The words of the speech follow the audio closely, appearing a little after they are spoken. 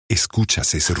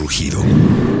¿Escuchas ese rugido?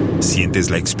 ¿Sientes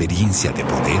la experiencia de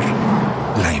poder?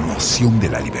 ¿La emoción de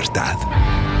la libertad?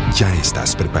 Ya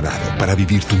estás preparado para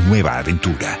vivir tu nueva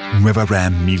aventura. Nueva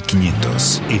Ram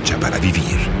 1500, hecha para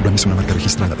vivir. Ram es una marca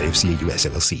registrada de FCA US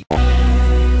LLC.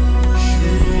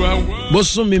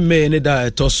 Bosumi me ne da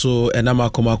etoso enama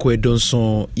komako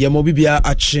edonso yemo bibia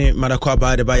ache marakwa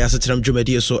ba de ba ya setram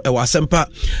dwumadi so e wa sempa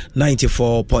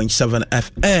 94.7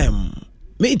 FM.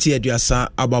 Meti aduasa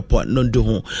abapo nondo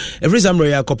ho every zamro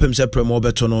ya kopem se premo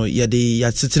beto no yede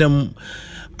ya setram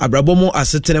abrabomo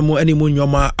asetram animu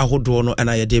nyoma ahodo no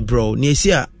na yede bro ne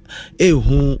esia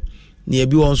ehu ne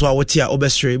ebi won so awote a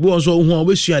obestre bi won so hu a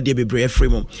obesua de bebre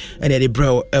efrem ene de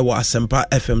bro e wa asempa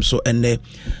FM so ene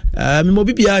me mo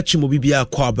bibia chi mo bibia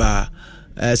kwaba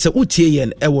se utie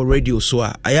yen e wo radio so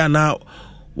a aya na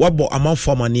wabo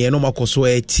amanfo amane no makoso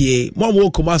etie mo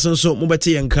mo komaso so mo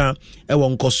bete yenka e wo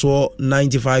nkoso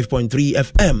 95.3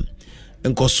 FM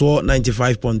nkoso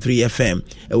 95.3 FM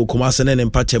e wo komase ne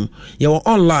empatem ye wo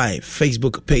online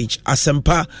Facebook page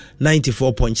Asempa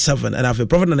 94.7 and have a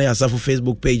prophet na ya safo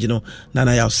Facebook page no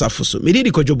na ya safo so me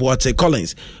didi kojobo ate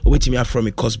Collins wetimi afro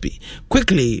Cosby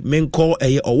quickly men call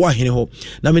owa hene ho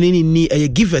na me ni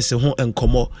givers ho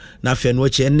enkomo na afia no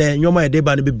che enne nyoma de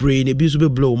ba ne bebre ne bi so be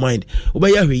blow mind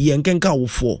obeya hwe nkenka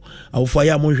awofo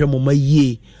ya mo hwe mo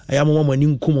mayie aya mo mani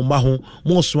nkum ma ho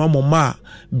mo so ma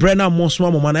brena mo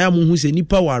so ma na ya mo hu se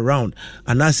nipa wa around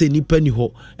anase nipa ni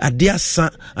ho ade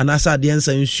asa anase ade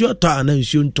ansa nsuo to ana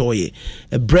nsuo ntoye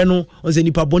breno on se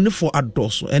nipa bonefo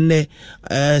adoso enne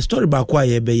story ba kwa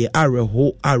ye be ye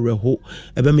areho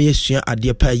ebe me yesua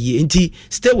ade pa ye nti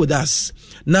stay with us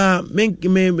na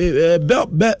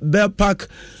bell pack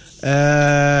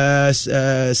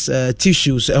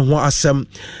tissues and what asem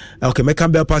okay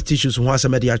make bell pack tissues who has a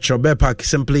media bell pack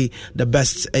simply the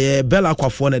best bell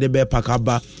aquaphone the bell pack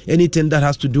aba anything that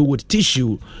has to do with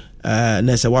tissue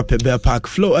nessa wape bell pack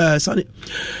flow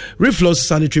reflows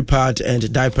sanitary pad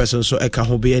and diapers and so eka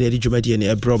ho be the jumadi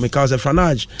and bro because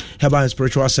franage herbal and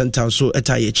spiritual center so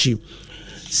etayechi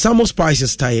Samo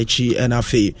spices tayechi and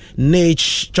afi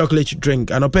Nate chocolate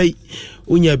drink and pay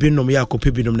unya binom ya kopi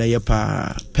binom na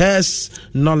yepa Pes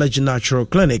Knowledge Natural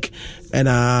Clinic and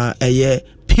a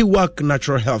P-Work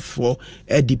Natural Health for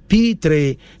a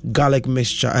P3 garlic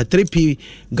mixture, a 3P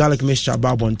garlic mixture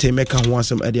babon te make a one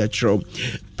some ediatro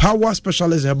Power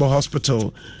Specialist Herbal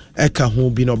Hospital eka hu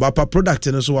bi no bapa product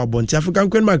no so abonti African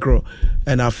Queen Macro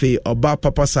and afi oba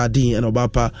papa sardine and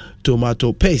oba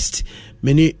tomato paste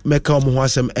many meka omo ho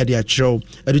asem e dia chiro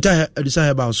edusa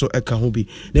heba so eka hu bi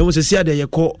na mo se sia de ye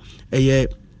ko eye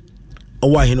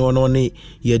owa hene no ne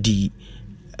ye di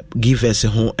give us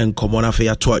ho enkomo na fa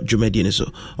ya to dwumadi ni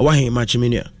so owa hene ma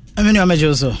chimenia ameni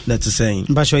amejo so that's saying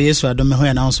basho yesu adome ho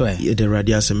ya na so ye de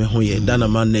radio asem ho ye dana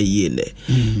man na ye ne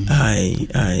ai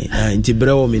nti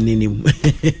brewo me ninim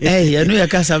ya no ya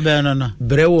kasa be no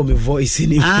brewo me voice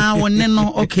ni wonne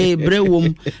no okay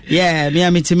brewo yeah me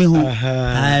ametimi ho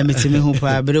ametimi ho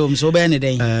pa brewo so be ne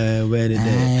den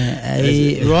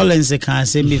Rollins can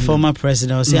say me former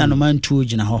president o say anoman tu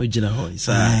gina ho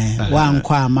wa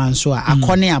nkwa aman so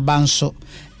akone abanso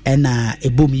ena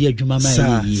ebom ye adwuma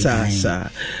ma yi sa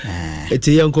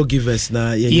eti yanko givers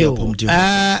na ye pomdi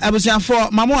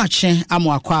abusiafo mamo ache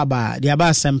amo akwaba de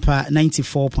aba sempa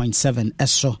 94.7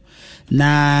 eso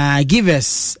na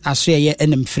givers aso ye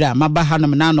enem fira maba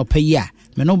hanom na no payi a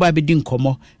me no ba bedi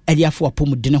nkomo ade afo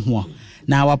apom de ne ho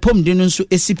na wapom de no nso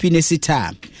esipi ne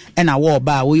sita ena wo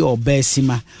ba wo ye oba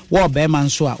asima wo ba ma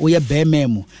nso a wo ye ba ma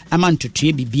mu ama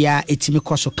ntotue bibia etimi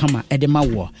koso kama ede ma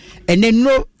wo ene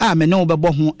no a me no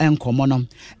bebo ho enkomo no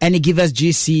ene givers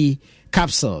GC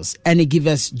capsules ene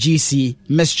givers GC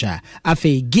mixture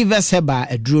afi givers heba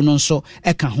aduro no nso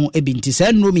eka ho ebinti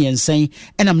sa nro mi yensan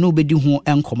enam no bedi ho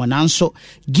enkomo na nso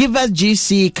givers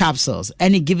GC capsules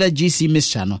ene givers GC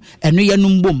mixture no eno ye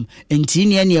numbom enti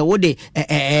ne wo de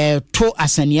to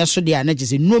asane so de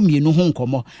anagese no mienu ho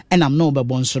nkomo enam no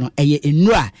bebo nso no eye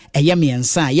enu a eye mi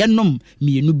yensan ye nom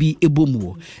mienu bi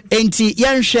ebomu enti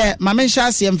yenhwe mamensha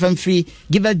asem famfiri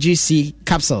givers GC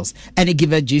capsules ene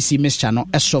givers GC mixture no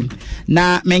esom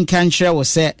na menkanchre wo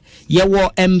se ye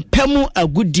wo empemu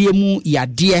agudie mu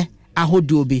yade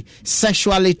ahodo bi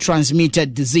sexually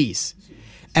transmitted disease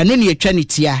eno ne etwa ne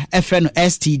tia efre no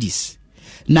STDs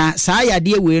na saa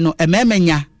yade we no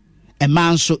ememenya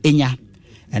emanso enya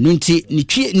eno nti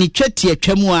ni twati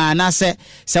atwamu a na se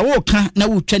wo ka na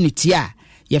wo twa ne tia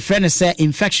ye frɛ no sɛ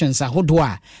infections ahodo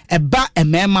a eba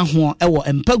emema ho ewo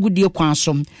empagudie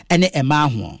kwansom ene ema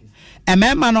ho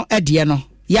emema no edie no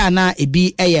ya na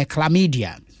ebi eye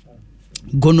chlamydia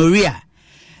gonorrhea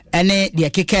ene de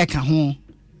keke ka ho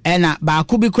ena ba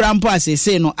ko bi kura mpo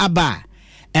asese no aba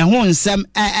ɛho nsɛm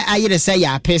ayere sɛ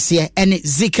yɛ apɛseɛ ɛne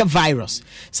Zika virus.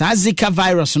 Saa Zika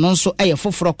virus no nso ɛyɛ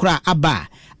foforɔ kora aba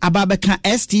bɛka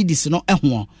STDs no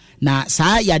ɛho na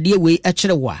saa yadeɛ wei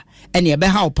ɛkyerɛ wo a ɛne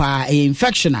ɛbɛhaw paa ɛyɛ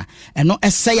infection a ɛno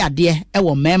ɛsɛ yadeɛ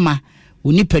ɛwɔ mɛma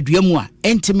wo nipadua mu a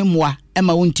ɛntimi mmoa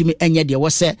ɛma wo ntimi ɛnyɛ deɛ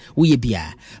wɔsɛ woyɛ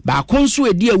bia. Baako nso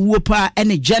ɛdi awuo paa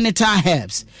ɛne genital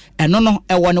herpes. Ɛno no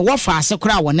ɛwɔ ne wɔfa ase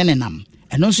kora a wɔne nenam.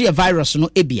 Ɛno nso yɛ virus no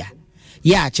ebia.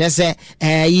 Ya kyerɛ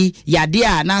sɛ yi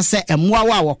yadeɛ a na sɛ ɛmmoa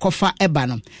wo a wɔkɔfa ɛba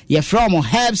no yɛfrɛ mo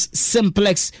herpes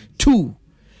simplex 2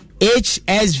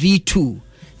 HSV2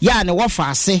 ya ne wɔfa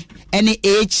ase ɛne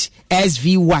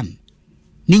HSV1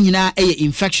 ni nyinaa ɛyɛ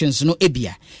infections no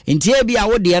ebia. Nti ebia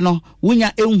wo de no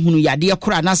wonya ehunu yadeɛ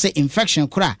kora na sɛ infection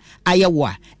kora ayɛ wo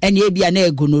a ɛne ebia na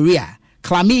gonorrhea,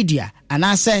 chlamydia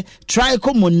anase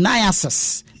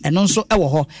trichomoniasis ɛno nso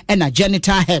ɛwɔ hɔ ɛna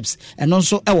genital herpes ɛno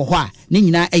nso ɛwɔ hɔ a ne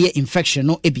nyinaa ɛyɛ infection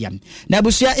no ebia. Na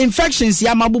abusua infections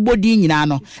ya mabobodi nyinaa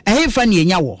no ɛhefa ne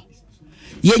yenya wɔ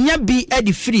yenya bi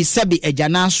ɛde free sɛbi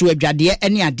agana so adwadeɛ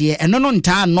ɛne adeɛ ɛno no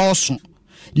ntaa nɔɔso.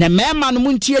 Na mema no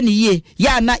muntie ne yie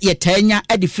ya na yetanya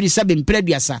ade firi sɛbe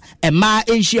mpraduasa ɛma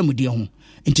enhia mudie ho.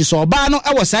 Nti so oba no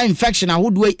ɛwɔ saa infection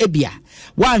ahodo ebia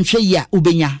wa nhwe yi a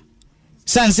ubenya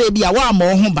sanse ebia wa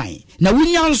ma ho ban na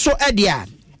wunya nso ɛde a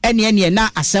ɛne na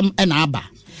asɛm ɛna aba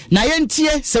na yentie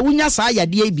sɛ wunya saa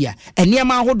yade ebia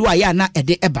ɛniema ahodo a ya na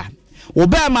ɛde ɛba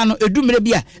obema no edumire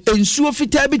bia ensuo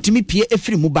fitaa bitimi pie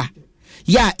efiri mu ba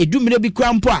ya edumire bi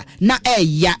krampo a na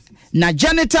ɛya na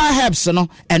genital herpes no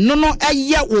eno no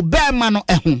eye obema no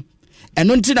eho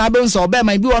eno nti na abenso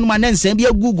obema bi wonu ma na nsan bi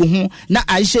agugu ho na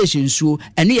ahyehye nsuo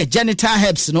eno ye genital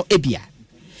herpes no ebia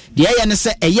de eye ne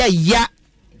se eye ya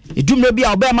edumre bi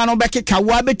a obema no bekeka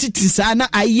wa betiti saa na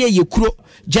aye ye kuro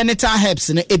genital herpes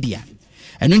no ebia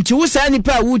eno nti wo saa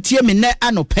nipa a wutie me ne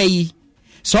anopa yi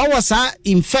so was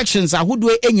infections ahodo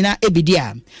enyina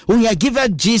ebidia wo ya give us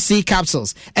GC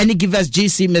capsules and give us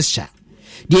GC mixture.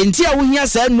 The entire wunya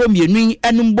sa no mienu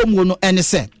enum bomu no ene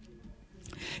se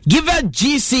give a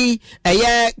GC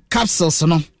capsules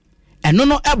no eno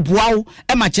no eboawo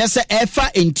e ma chese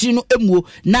efa enti no emuo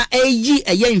na eyi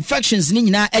infections ni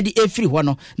nyina e de efiri ho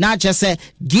no na chese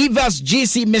give us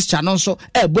GC mixture no so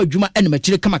ebo adwuma ene ma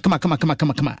chire kama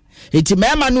enti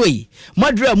mema no yi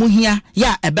modra mu hia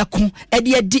ya ebeko e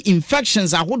de di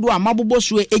infections ahodo amabobo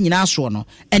so enyina so no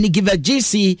ene give us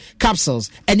GC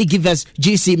capsules ene give us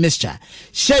GC mixture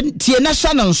tie na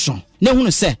sha no so ne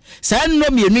hunu se sa no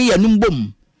mienu ya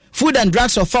numbom Food and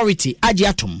Drugs Authority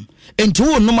agiatum enti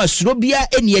wo no masuro bia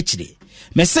eni akire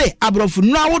me se abrofu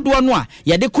no awodo no a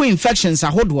yede ko infections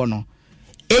ahodo no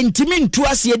entimi ntu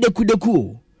ase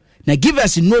dekudeku na give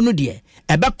us no de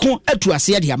ebeko atu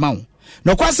ase de amawo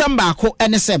no kwasam baako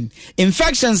ene sem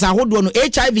infections ahodo no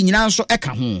HIV nyina nso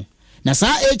eka ho na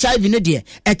saa HIV no de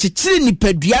ekekire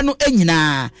nipadua no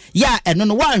enyina ya eno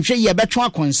no wanhwe ye betwe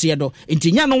akonse do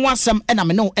entinya no wasam ena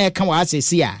me no eka wa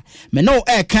asesi a me no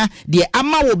eka de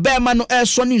ama wo bema no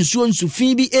eso ne nsuo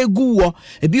nsufin bi egu wo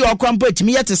ebi okrampo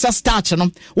etimi yete sa starch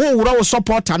no wo wuro wo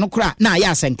supporter no kra na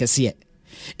ya asenkese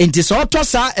enti so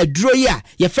tosa aduro yi a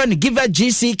ye friend give her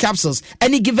GC capsules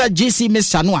any give her GC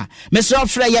mixture no a mesra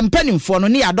fra ye mpanimfo no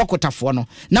ne ya dokotafo no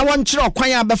na won kire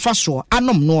okwan abefa so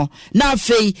anom no na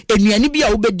afei enuani bi a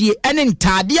wobedie ene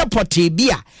ntade pote bi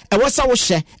a ewosa wo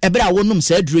hye ebere a wonum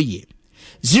sa aduro yi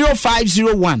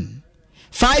 0501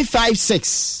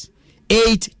 556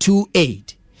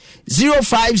 828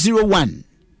 0501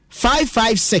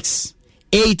 556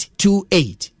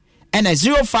 828 and a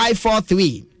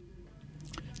 0543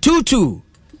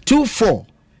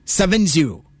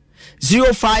 222470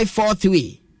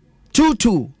 0543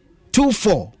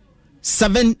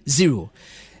 222470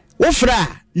 wofra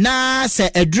na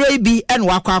se adroi bi en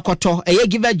wakwa akoto eye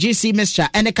give GC mixture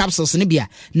ene capsules ne bia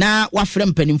na wafra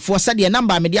mpanimfo se de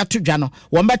number me de atodwa no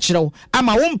wo mba kirew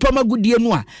ama wo mpama gudie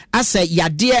no a ase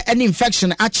yade ene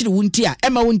infection akire wunti a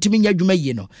ema wuntimi nya dwuma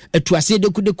yi no atuase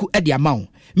dekudeku e de ama wo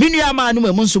menu ama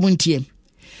no mu nso muntie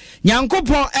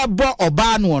Nyankopon ebo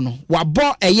oba no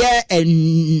wabo eye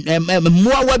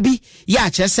mmuawa bi ya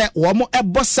kyerese wo mo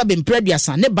ebo sabe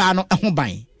mpraduasa ne ba no ho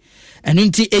ban eno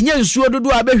nti enye nsuo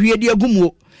dodo abehwie de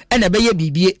agumuo ena beye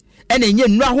bibie ena enye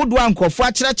nnura hodo ankofo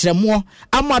akyerekere mo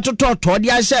amo atototo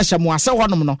de ahyehye mo ase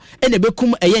honom no ena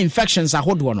bekum eye infections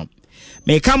ahodo no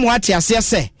meka mo ate ase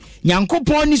se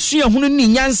Nyankopon ni sua hunu ni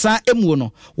nyansa emuo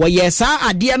no wo ye saa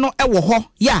ade no ewo ho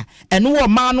ya eno wo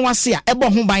ma no ase a ebo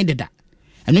ho ban deda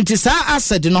enti saa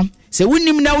acid no se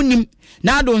wunim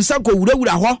na adonsa ko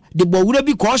wurawura ho de bowura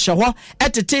bi ko hye ho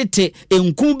etetete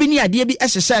enku bi ni ade bi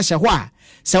ehyehye ho a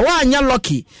se waanya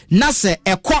lucky na se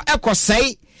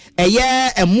ekosei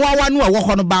eye emoawa no wo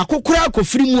ho no ba kokora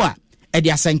kofiri mu a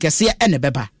ɛde asankɛseɛ ɛne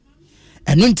bɛba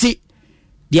ɛno nti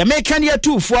deɛ meka ne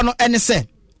atuufoɔ no ɛne sɛ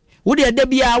wode ɛda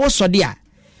biara wosɔde a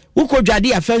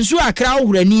wokɔdwade a fa nsuo akra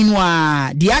wohorani no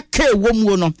a deɛ aka ɛwɔ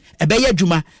muo no ɛbɛyɛ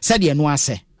adwuma sɛdeɛ no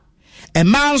asɛ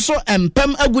ɛma nso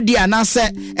mpam agudi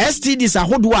anaasɛ STDs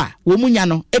ahodoɔ a wɔ mu nya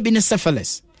no ebi ne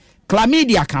syphilis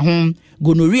chlamydia ka ho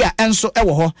gonorrhea enso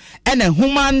ɛwɔ hɔ ɛna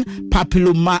human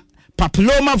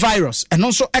papilloma virus ɛno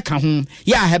nso ɛka ho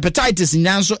ya hepatitis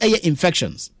nyinaa nso ɛyɛ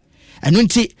infections ɛno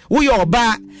nti woyɛ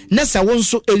ɔbaa na sɛ wo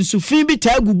nso ensufin bi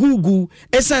taa gugugu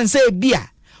esan sɛ bia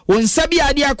wo nsa bi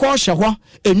ade akɔ hyɛ hɔ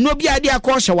enno bi ade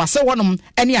akɔ hyɛ wase hɔnom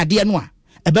ɛne ade no a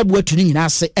ɛbɛbu atu ne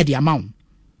nyinaa se ɛde ama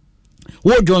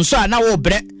wo dwonso a na wo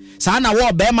brɛ saa na wo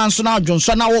bɛɛma nso na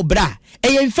dwonso na wo brɛ a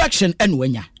ɛyɛ infection ɛno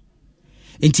wanya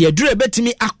enti adure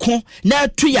betimi ako na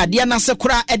atu yade na se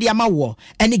kora ɛde ama wo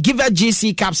ɛne giver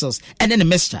GC capsules ɛne ne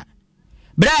mixture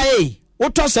brɛ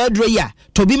wotɔ sa adure yi a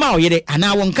tobi ma oyere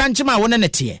ana wo nkanche ma wo ne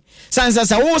nete sansa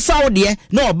sa wo sa wo de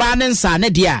na oba ne nsa ne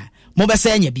de a mo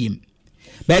bɛsɛ nya biem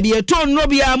baabi eto nno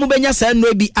bia mo benya sa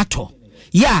nno bi atɔ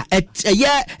ya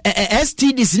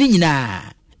STDs ni nyinaa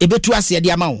ebetu ase de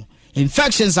ama wo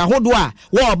infections ahodo a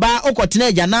wo oba okotena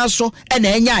agya na so na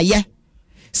enya aye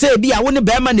se bia wo ne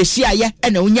bema na hia aye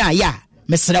na onya aye a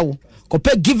mesrɛ wo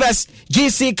kopɛ givers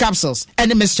GC capsules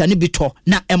ene mixture ne bitɔ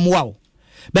na emwa wo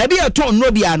baabi eto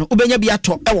nno bia no ubenya bia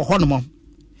tɔ ɛwɔ hɔ no mo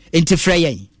enti frɛ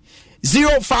yɛn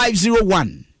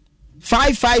 0501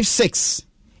 556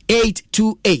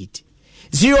 828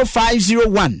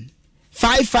 0501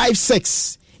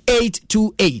 556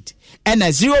 828 and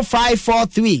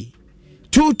 0543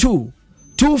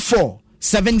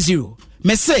 222470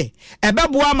 me say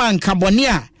ebeboa man kabone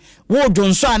a wo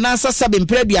dwonso anasa sabe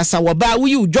mpreduasa wo ba wo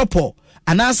yi udwopo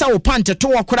anasa wo pante to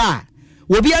wokra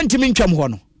wo bia ntimi ntwam ho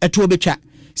no eto obetwa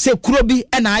se kuro bi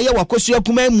na aye wakosu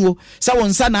akuma amuo se wo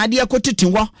nsa na ade akotiti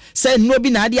ho se nno bi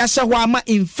na ade ahye ho ama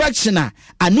infection a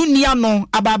anunia no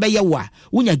aba ye wo a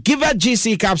wonya giver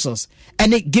GC capsules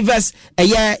and it givers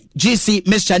GC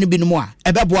mixture ne bi no a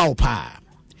ebeboa wo pa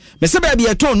me se ba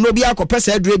bia ton no bi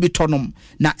akopesa adure bi tonom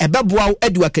na ebeboa wo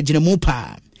adu akaginemu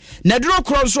pa na duro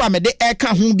kro nso a me de eka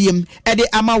ho biem de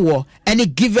ama wo and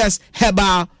it givers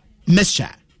herbal mixture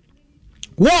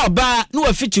wo ba no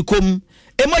afitikom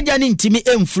emoja ni ntimi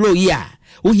emflow yi a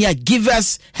wohia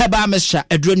givers herbal mixture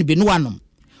aduro ne bi no anom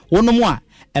wonom a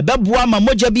ebeboa ma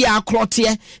moja bi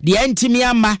akrote de antimi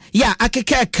ama ya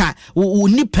akekeka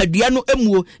nipadua no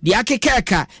emuo de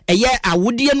akekeka eye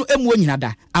awodie no emuo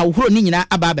nyinada awhoro ni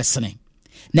nyina aba abesene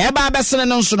na eba abesene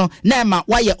no nso no na ma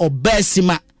waye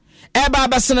obasima eba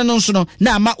abesene no nso no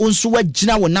na ma onso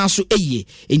wagina wo naso eye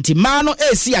enti ma no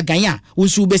esi aganya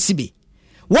onso besibe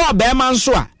wo ba ma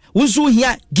nso a onso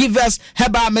hia givers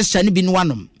herbal mixture ne bi no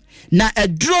anom na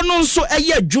eduro no nso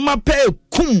eye adwuma pa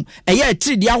ekum eye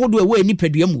atiridi ahodo ewo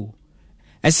enipadua mu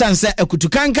esanse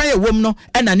akutukankan ewom no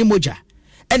ena ne moja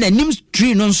ena nim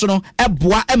tree no nso no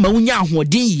eboa ema unya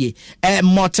ahoden ye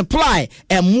multiply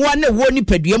emoa na wo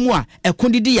nipadua mu a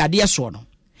ekondidi yade so no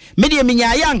media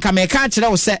minya ya nka me ka kire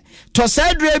wo se to sa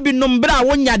aduro bi no mbra a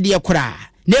wonya de kora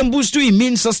na boost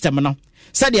immune system no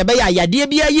se de be ya yade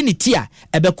bia yi ne ti a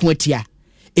ebeko atia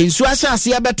ensu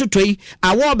asase abetotoi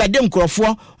awo bede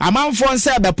nkrofo amanfo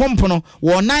nsa abepompono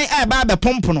wo nan aba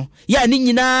abepompono ya ni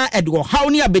nyina edwo haw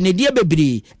ni abenedie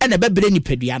bebre ena bebre ni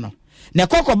padua no na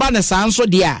kokoba ne sanso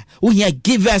de a wohia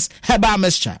givers herbal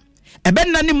mixture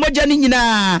ebenna ni moja ni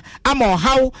nyina ama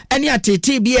haw ene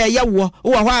atete bia yewo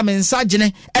wo hɔ a mensa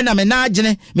gene ena me na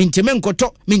agene mentime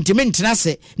nkoto mentime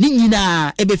ntenase ni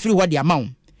nyina ebefiri hɔ de amawo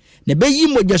na beyi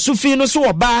moja sufi no so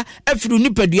oba afiru ni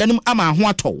padua no ama ho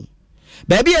atɔ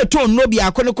baabi eto nno bi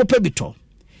akone kopa bito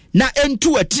na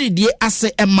entu atiridie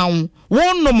ase emawo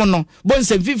wonnom no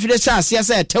bonse fifire hyase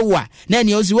ase etewa na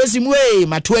ne osi mwe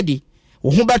matodi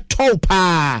wo ho beto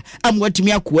pa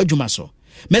amwatimi akọ adwuma so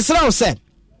mesra wo se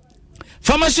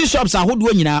pharmacy shops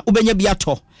ahodo nyina ubenya bi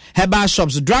ato herbal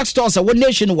shops drug stores a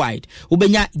nationwide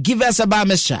ubenya givers herbal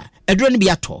mixture edro ne bi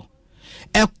ato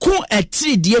eko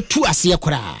atiridie tu ase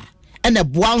ekora ena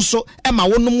boanso ema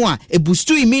wonom a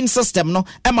ebustu immune system no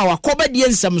ema wakoba die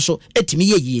nsam so etimi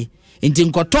yeye enti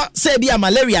nkoto se bia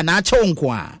malaria na ache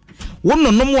wonko a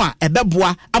wononom a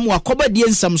ebeboa ama wakoba die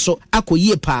nsam so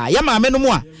akoyie pa ya maame no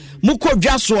mu a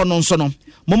mukodwa so no nso no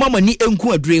moma mani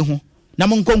enku adure ho na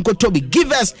monkonkoto bi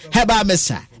givers herbal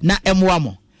mixture na emwa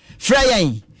mo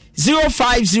frayan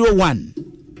 0501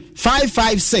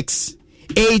 556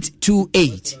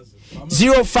 828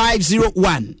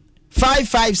 0501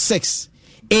 556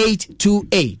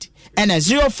 828 and a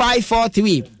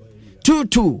 0543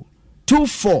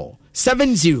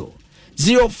 222470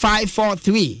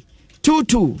 0543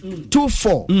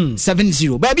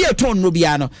 222470 baby a ton no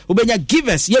bia no obenya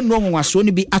givers ye no nwaso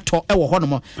ni bi ato e wo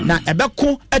hono na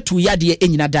ebeko atu yade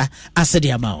enyina da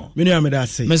asede ama o me no me da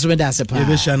say me da say pa e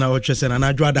be sha na wo twese na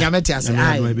adwada ya meti ase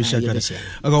ai be sha kada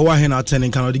aga wa he na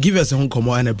attending kan the givers ho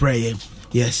komo and a prayer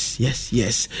yes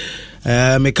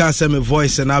me can say me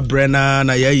voice na brena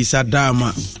na ya isa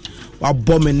dama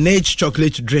abominate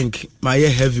chocolate drink my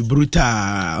heavy brutal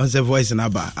on the voice na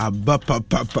ba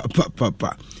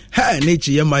papa hey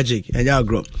nature your magic and y'all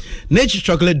grow nature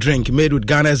chocolate drink made with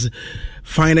Ghana's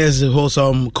finest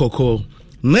wholesome cocoa.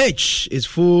 Nature is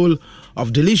full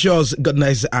of delicious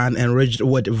goodness and enriched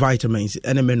with vitamins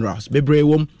and minerals. Bebre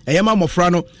wom eyama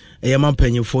mofrano eyama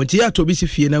panyimfo nti ya to bi si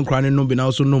fie na nkra ne no bi na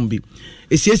also no bi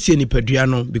esiesie ni padua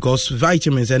no because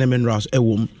vitamins and minerals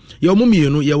ewom your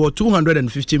mumienu ye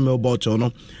 250 ml bottle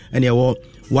no and ye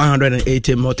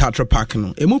 180 ml tetra pack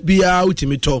no emu bia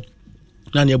utimi to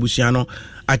na ne abusua no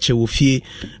ache wo fie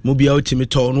mu bia utimi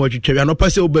to no watwetwa no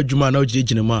pase obadwuma na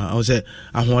ogigina mu a say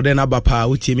ahode na bapa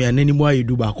utimi anani mu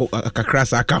ayedu ba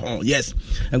akakrasa aka ho yes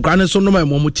nkra ne so no ma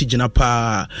mu tigina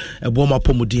pa ebo ma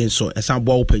pomudin so esan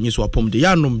bo wo panyi so pomde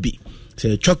ya nom bi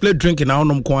say chocolate drink na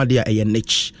onom ko ade a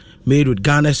niche made with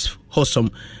Ghana's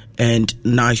wholesome and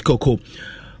nice cocoa.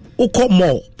 Oko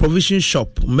Mall provision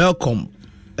shop Melcom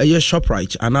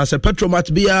ShopRite and as a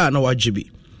Petromat bia na wajibi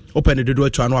open the door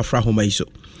to anu afra homa iso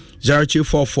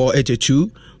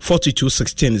 024482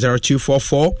 4216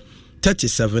 0244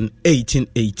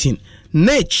 371818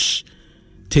 Niche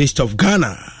taste of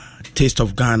Ghana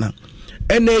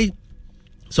na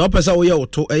so pesa wo ye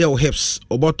oto eya hips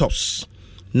obotops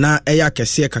na eya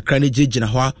kese kakra ne gigina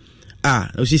ho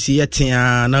osisi ye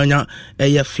tia na nya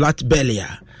eya flat belly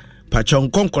pachon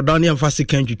konkodani emphasic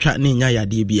twitwa ne nya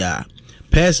yade bia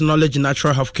Pest Knowledge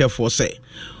Natural Healthcare for say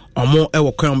omo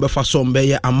ewo kwan befa so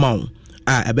mbeye amount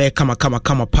ebe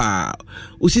kama pa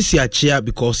osisi achia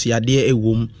because yade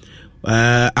ewom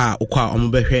okwa omo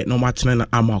behwe no matene na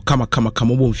amount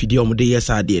kama bo mfidi omo de yes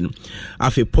ade no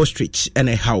afi prostrate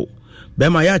ene how be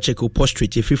ma ya check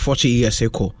prostrate every 40 years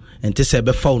ago ente se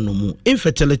be fa no mu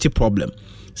infertility problem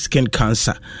skin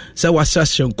cancer se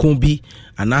wasashen bi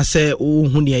anase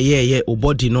hu ne ye o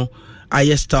body no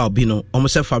aye style bi no omo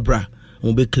se fabra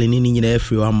omo be cleaning ni nyina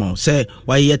free amount se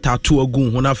waye tattoo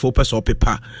agun hu na fo person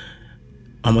pepa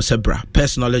omo se bra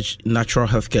personal natural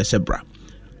healthcare se bra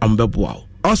ambeboa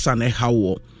osane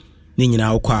hawo ni nyina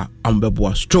akwa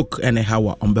ambeboa stroke ene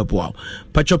hawa ambeboa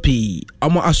pachopi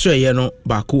omo asoye no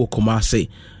ba ko komase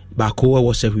bako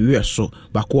wo se hwiwe so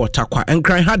bako otakwa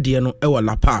enkran hade no e wo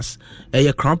La Paz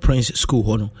eye Crown Prince School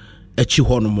ho no echi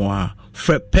ho no mo a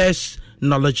Pest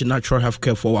Knowledge Natural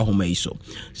Healthcare for wa homa iso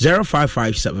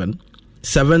 0557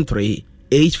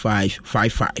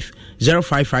 738555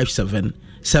 0557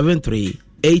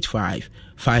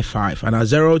 738555 and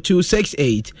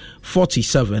 0268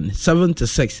 47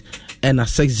 76 and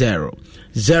 60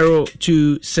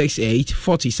 0268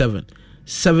 47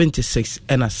 76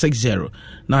 and 60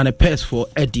 na ne pest for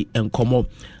Eddie and Komo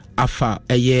afa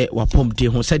eye wapom de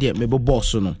ho said me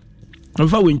boss no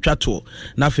mfa wentwa to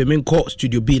na fe me nko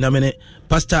studio B na me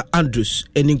Pastor Andrews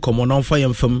eni Komo na mfa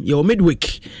yemfam ye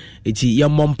midweek eti ye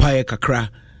mompae kakra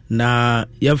na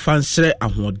yemfa nsre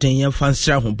ahoden yemfa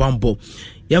nsre ahobambo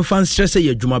yemfa nsre se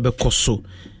ye dwuma be koso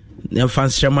yemfa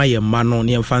nsre ma ye ma no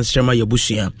yemfa nsre ma ye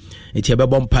busua eti be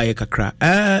bompae kakra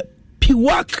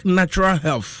Piwak Natural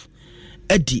Health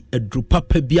Eddie Edrupa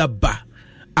Pebiaba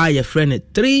I friend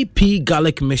 3P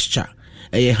garlic mixture,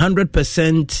 a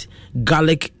 100%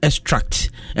 garlic extract,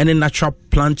 and a natural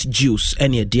plant juice,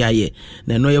 and a DIA.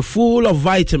 They know you're full of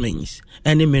vitamins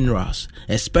and minerals,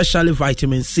 especially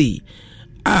vitamin C.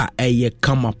 A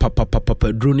kama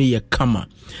papa drone ye kama.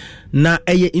 Na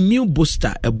a immune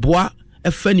booster, a bois,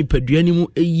 a fanny peduanimu,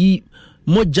 a ye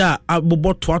moja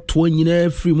abobo to nyina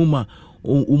free muma,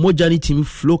 umoja ni timi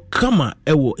flow kama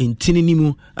ewo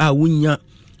intinimu wunya.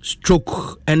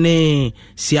 Stroke ene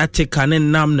sciatica ne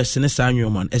numbness ne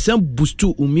sanyoman esen boost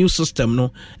immune system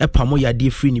no epamo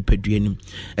yade free ni peduanim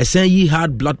esen yi high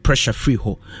blood pressure free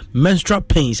ho menstrual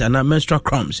pains and menstrual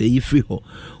cramps yi free ho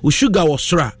u sugar was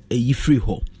sra yi free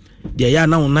ho de ya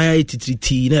na una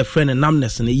tititi na friend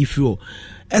numbness ne yi free ho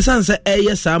esen se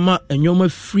sama enyoma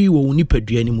free wo ni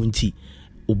peduanim nti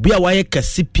obi a waye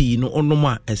kasipi no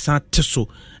onoma esen teso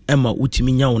ema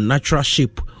utimi nya natural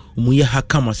shape umuye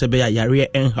hakama sebe ya yare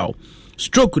enhaw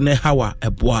stroke ne hawa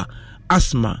eboa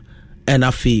asthma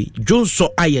enafi jonso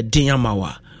aye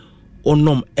diamawa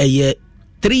onom eye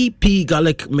 3P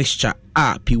garlic mixture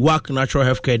Piwak Natural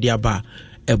Healthcare diaba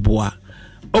eboa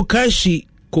okashi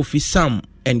Kofi Sam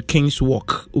and King's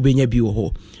Walk ubenya bi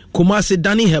ho Kumasi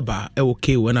Danny Heba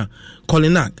okay wena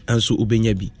Kolinak and so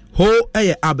ubenya bi ho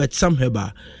Albert Sam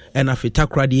Heba and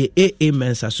Afitakra de AA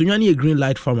Mensa Sunyani Green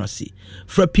Light Pharmacy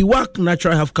for Piwak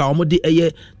Natural Health Care Omodi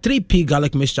 3P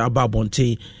Garlic Mixture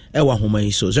Babonte Ewa Homa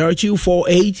so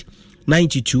 0248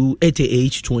 92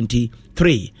 88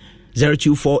 23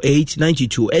 0248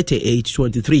 92 88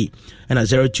 23 and a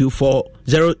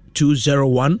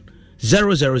 0201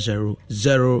 000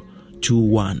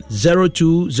 021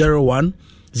 0201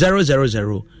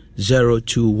 000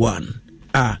 021.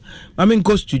 I'm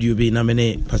in studio be na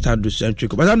mene Pastor Andrews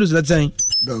Entrico. Pastor Andrews, let's say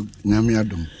Nyame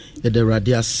adom. The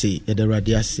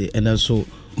radiase and also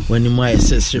when you might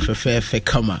say fair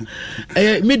kama.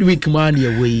 Midweek man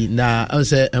your way na I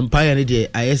say empire ni dey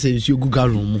I say you Google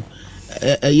room.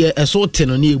 A sort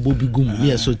ten on Bobby Gum,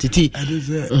 yes, so Titi. I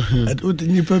don't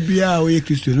need to be a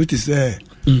Christian. Notice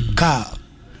car.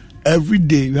 Every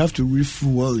day you have to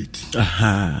refuel it.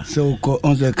 So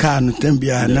on the car, no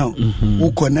tembia now.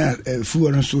 Who connect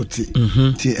fuel and so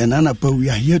and another we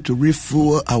are here to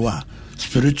refuel our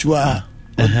spiritual.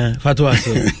 Fatwa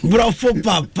so. Bravo,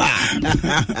 Papa.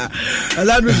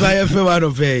 That was my favorite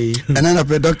of a. And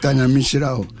another doctor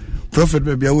Nyamishirao. Prophet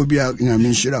baby I will be a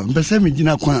Nyamishirao. But send me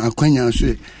Gina Kwanya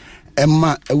say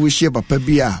Emma I will share Papa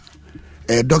Bia.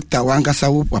 Doctor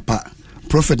Wangasawu Papa.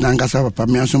 Prophet Nangasa Papa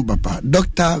Mianson Papa,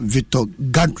 Dr. Victor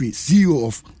Gadri, CEO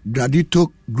of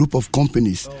Gradito Group of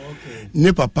Companies.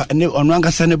 Ne Papa, ne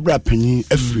Onangasa ne bra penny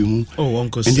every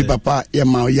uncle. And the Papa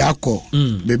Yama Yako,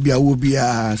 baby I will be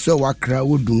a so wakra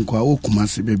would dunqua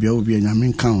kumasi, baby I will be a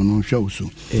Yamin count on show so.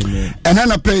 Amen. And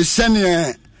then I pay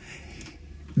senior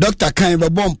Dr. Kaiba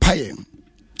Bon Paye.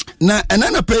 Na and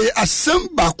then I pay a some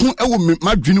bakun I will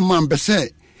my dream man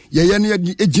bese, Yayani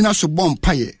Ejina so bon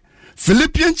paye.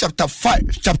 Philippians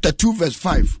chapter 2 verse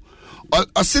 5.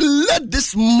 I say, let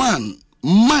this mind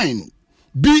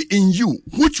be in you,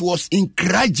 which was in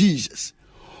Christ Jesus.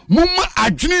 Muma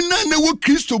adwene na wo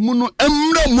Kristo mu no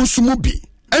emra musumubi.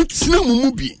 Entina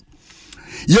mumubi.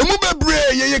 Yemu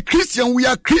bebre ye Christian, we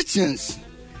are Christians.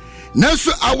 Now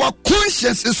so our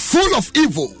conscience is full of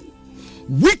evil.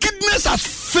 Wickedness has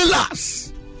filled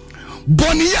us.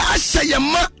 Boni ya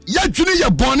ashayema ya dwene ya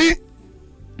boni.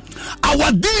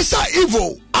 Our deeds are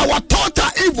evil. Our thoughts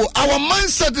are evil. Our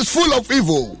mindset is full of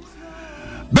evil.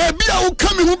 Baby, I will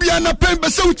come in who be an append,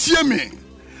 but so cheer me.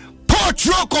 Paul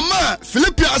Trocoma,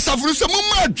 Philippi Asafru,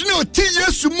 Mumma, Juno, 10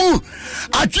 years to move.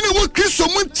 I do know what Christ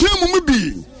someone tell me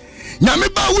be.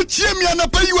 Yamiba will cheer me and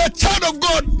append you a child of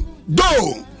God.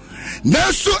 Do.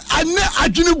 Now, so I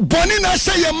do Bonina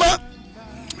Sayama.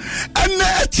 And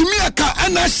Timiaka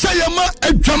and I say a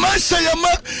drama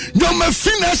sayama, no my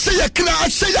fina say a kina, I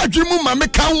say a dream, mamma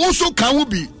can also can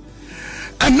be.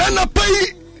 And Nana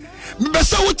pay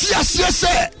Besawutia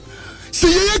say,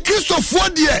 see ye kiss of 4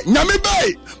 year,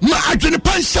 Namibai, ma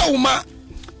Ajinipan Shauma,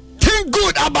 think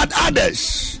good about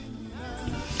others.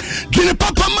 Gina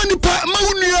Papa Mani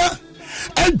Maunia,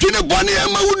 and Gina Bonnie and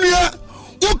Maunia.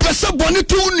 Upesa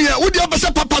bonitunia udi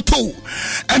abasa papa to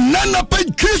and nana pa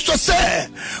Kristo say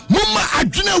mama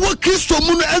adwene wo Kristo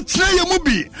mu no entena ye mu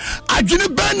bi adwene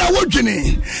ban na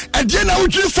wodwene ade na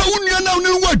wodwene fa wonua na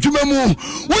wonu wadwuma mu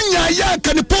wonya ya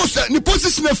ka ne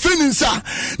position na feelings na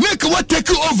ka what take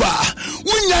over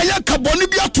wonya ya ka boni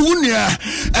bi ato wonua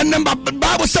and number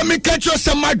Bible say me catch you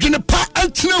say madwene pa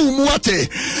entena wo mu wate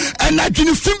and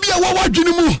adwene fim bi a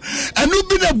wadwene mu enu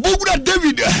bi na bogura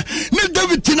David ne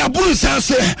David tina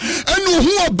bunsa and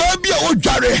who are baby or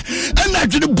Jare and I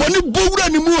did a bonny bowler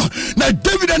anymore. Now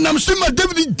David and I'm saying my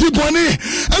David did bonny.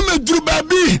 I'm a drew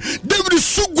baby. David is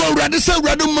so good. Radissa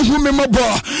Radom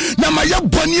Mumba. Now my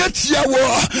bonnetia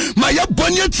war. My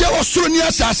bonnetia was so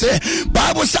near Sasse.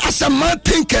 Bible says a man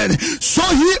thinking. So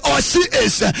he or she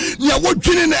is. Now what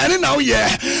drinking and now,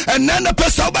 yeah. And then the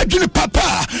person about Jimmy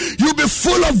Papa. You'll be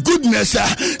full of goodness.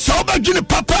 So about Jimmy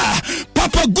Papa.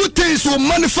 Papa, good things will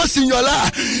manifest in your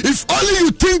life. If only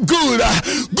you think good,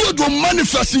 good will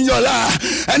manifest in your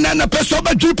life. And then the person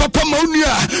about you, Papa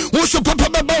Monia, what's your Papa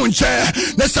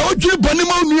Babonche? That's how you Bonnie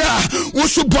Monia,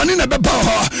 what's your Bonnie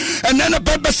Nabaho? And then the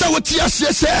Papa Sawatia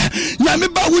says,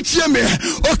 Yamiba with Yami,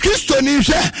 or Christo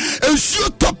Nisha, and sure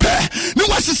Tope. No,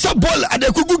 what's a sabol at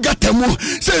the Kugu Gatamu,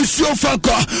 says sure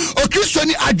Franco, or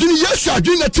Christian, I didn't yes, I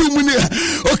didn't 2 minutes,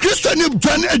 or Christian, no,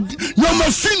 my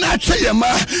fin, I tell you,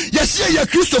 yes, ye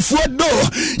Christopher do.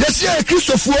 Yes, ye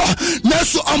Christopher.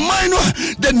 Neso amino.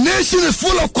 The nation is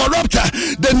full of corruption.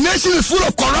 The nation is full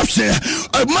of corruption.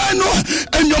 Amino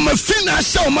and your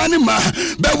financial money,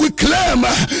 but we claim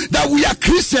that we are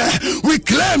Christian. We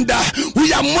claim that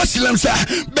we are Muslims.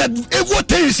 But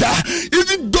everything is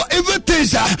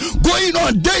going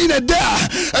on day in a day.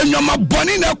 And you're my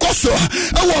bunny in a coso.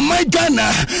 Oh my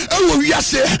Ghana. Oh we are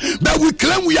say. But we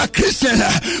claim we are Christian.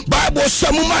 Bible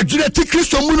Samuma Judetic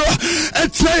Christian Muno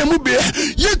and Tnayamubi.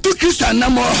 You to Christian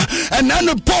Namo and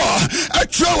Nano Paul.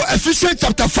 Ephesians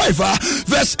chapter 5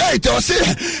 verse 8 or say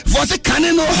for the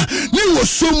canino ni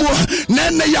sumo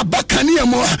nene ya bakania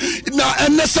mo na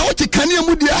enesa oti kania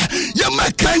mudia ya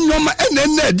makanyo ma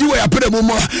enene di we abremo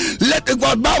mo. Let the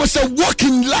God Bible say walk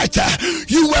in light.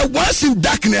 You were once in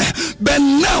darkness but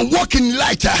now walk in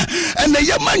light. And the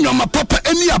yamanyo ma papa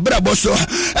eni abrabo so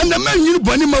and the man you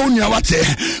boni ma unia wate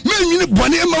man you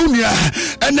boni ma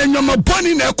unia and then your ma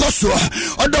boni na ekoso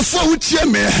or the fo utie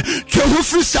me twe hu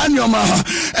free sanyo ma.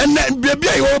 And then baby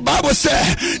Bible say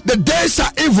the days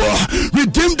are evil,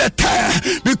 redeem the time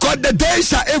because the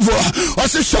days are evil. Or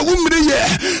say so woman ye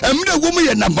emre woman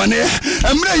ye na bone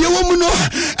emre ye woman no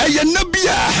eye na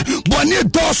bia bone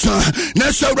dawson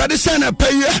na so ready say na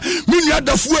pay me nua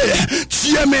dafo ye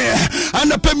tie me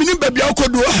ana pa mini baby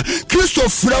akodo Kristo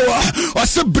frawa or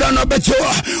say bra no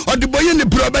bejewa or the boy ni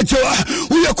bro bejewa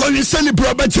we ye konse ni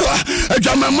bro bejewa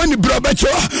adwama money bro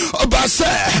bejewa oba say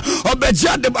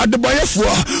obeja the boy fo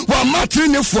wa matri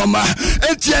ni fo ma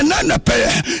entiana na pay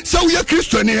so we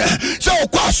Kristo ni so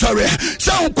kwa sorry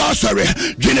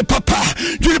Jini papa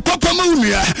ma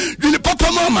unua Jini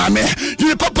papa ma mame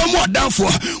Jini papa ma danfo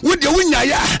wo de wunya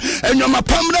ya enwama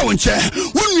pamra wonche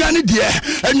wunua ne de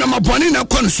enwama boni na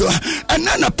konso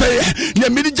enana pay na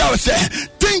mirija wo say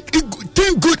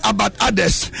think good about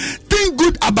others. Think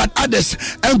good about others,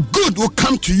 and good will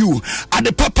come to you. At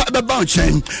the papa the bounce,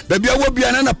 baby, I will be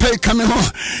another pay coming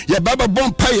home. Yeah, Baba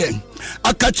Bon paying.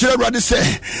 I catch you already say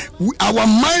our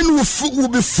mind will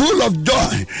be full of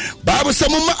joy. Bible says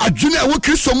mama ajuna wo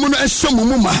Kristo mu no enso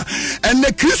mumuma and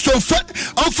the Kristo fa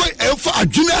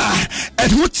ajuna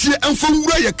and wutie enfo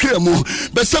wura ye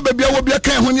kremu be say baby wo bia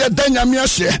kan ho ne dan nyame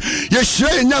ahye ye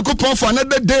hire yakopon for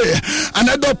another day,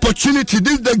 another opportunity.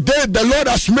 This is the day the Lord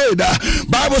has made.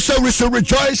 Bible says we should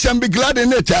rejoice and be glad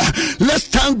in it. Let's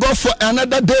thank God for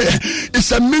another day.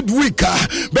 It's a midweek.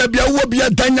 Baby wo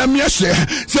bia dan nyame ahye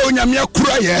say onyame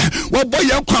akura ye wo boy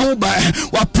kwan ba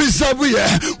wo preserve ye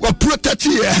wo protect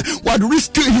ye wo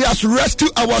rescue. He has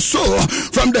rescued our soul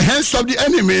from the hands of the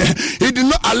enemy. He did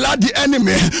not allow the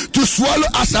enemy to swallow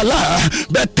us alive.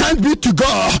 But thanks be to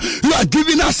God who are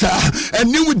giving us a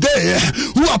new day,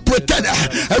 who are protected.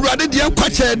 Rather than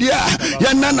kwache dia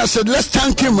ya nana said let's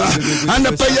thank him and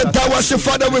the pay that was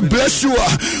Father. We bless you,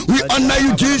 we honor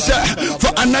you Jesus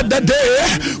for another day,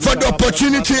 for the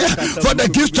opportunity, for the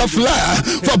gift of life.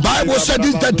 For Bible said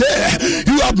this the day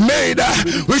you have made,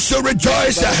 we should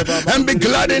rejoice and be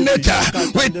glad in it.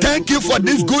 We thank you for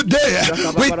this good day.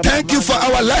 We thank you for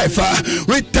our life.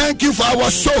 We thank you for our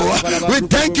soul. We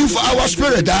thank you for our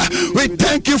spirit. We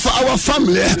thank you for our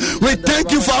family. We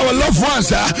thank you for our loved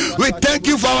ones. We thank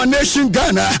you for our nation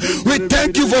Ghana. We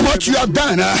thank you for what you have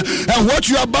done and what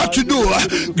you are about to do.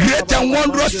 Great and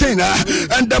wondrous things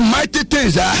and the mighty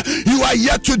things you are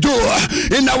yet to do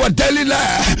in our daily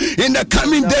life, in the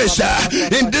coming days,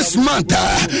 in this month,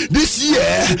 this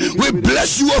year. We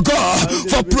bless you, O God,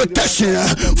 for protection,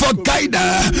 for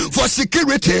guidance, for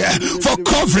security, for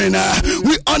covering.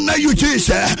 We honor you,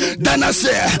 Jesus. Dana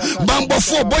say, Bambo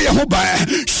for boy hubai,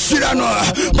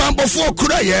 Shirano, Bambo for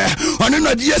Kuraye, on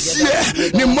another yes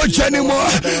year, ni much anymore,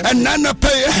 and Nana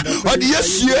pay, or the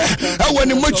yes year, I want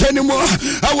much anymore,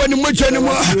 I want much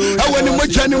anymore, I want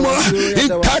much anymore.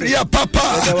 Itaria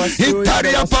Papa,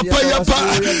 Itaria Papa Yapa,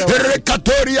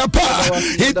 Recatoria Pa,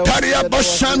 Itaria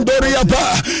Bashandoria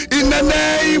Pa, in the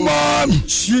name of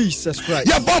Jesus Christ.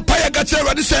 Ya Papa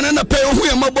Yagatera, the son and a pay who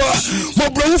am a boy,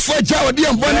 Mobro for Jawadi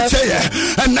and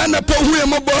Bonitaya, and Nana Po who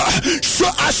am a boy. Show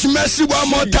us mercy one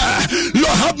more time.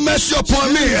 Lord, have mercy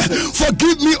upon me.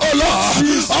 Forgive me, O Lord,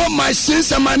 all my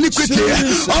sins and my iniquity,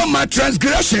 all my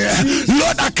transgression.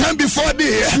 Lord, I come before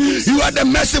thee. You are the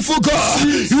merciful God.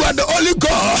 You are the only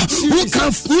God who can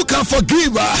can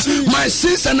forgive my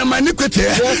sins and my iniquity.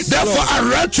 Therefore I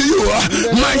run to you,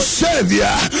 my Savior.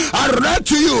 I run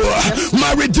to you,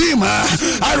 my Redeemer.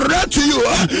 I run to you,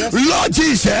 Lord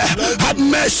Jesus. Have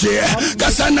mercy.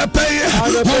 Kasana pay,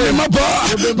 Homimabo,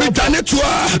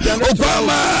 Bitanitua,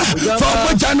 Obama,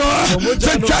 Famajano,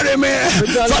 Jeremy,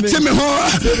 Fatimi Ho,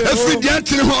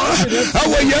 Fridiantin Ho,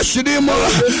 our Yeshidimo,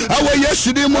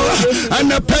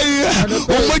 and the pay,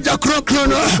 Omaja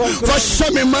Krono, for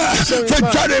Samima, for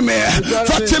Jeremy,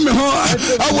 Fatimi Ho,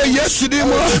 our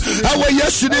Yeshidimo,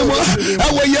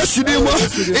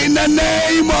 in the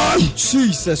name of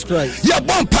Jesus Christ. Ya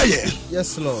Bompaye.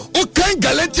 Yes, Lord. Okay,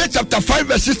 Galatians chapter 5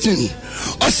 verse 16.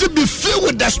 Also be filled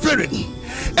with the Spirit,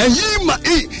 and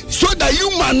so that you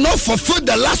might not fulfill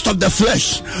the lust of the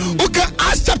flesh. Okay,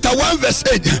 Acts chapter 1 verse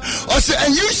 8. Also,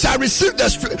 and you shall receive the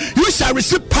Spirit, you shall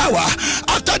receive power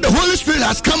after the Holy Spirit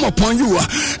has come upon you.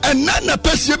 And none of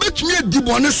us,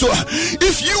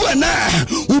 if you and I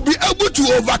will be able to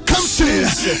overcome sin,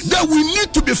 then we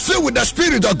need to be filled with the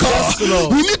Spirit of God.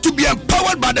 We need to be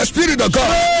empowered by the Spirit of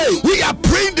God. We are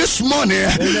praying this morning.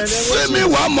 Fill me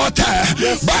one more time.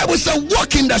 Bible says,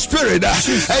 walk in the Spirit,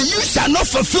 and you shall not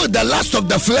fulfill the lust of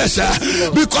the flesh.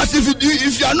 Because if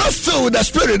you are not filled with the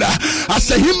Spirit,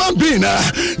 as a human being,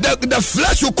 the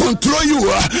flesh will control you.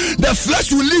 The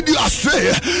flesh will lead you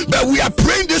astray. But we are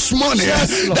praying this morning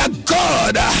that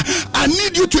God, I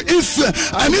need you to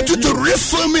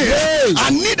refill me. I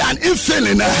need an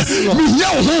infilling.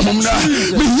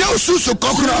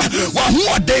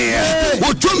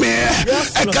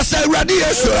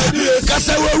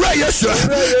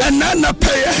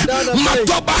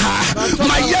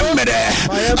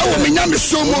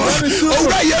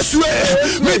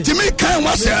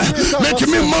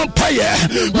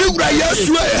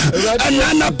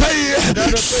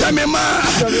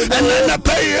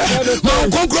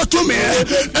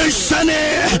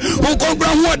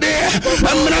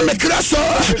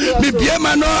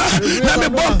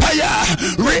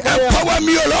 Re-empower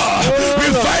me, O Lord.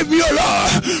 Revive me, O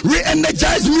Lord.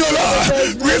 Re-energize me, O Lord.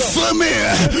 Refill me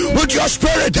with your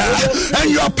Spirit and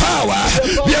your power.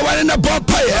 Be one in the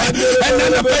bonfire, and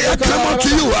then the prayer come unto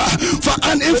you for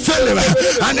an infilling.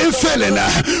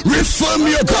 Refill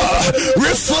me, O God.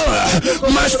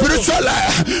 Refill my spiritual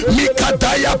life.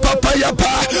 Mikataya papaya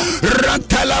pa,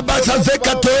 Rantala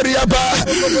bazazekatoria ba,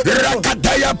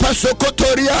 Rakataya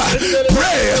pasokotoria.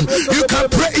 Pray. You can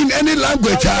pray in any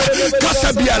language.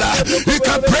 Kasabiala. You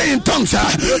can pray in tongues.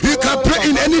 You can pray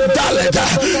in any dialect.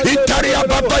 Itaria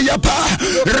papaya pa,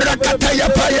 Rakataya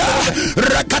paya,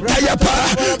 Rakataya pa.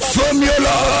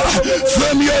 Formula,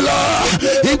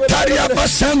 Itaria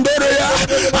Basandoria.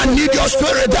 I need your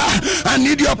Spirit. I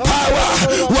need your power.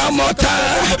 One more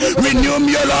time. Renew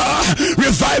me, Lord.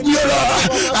 Revive me,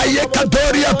 Lord.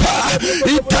 Ayekadoria pa,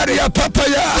 Itaria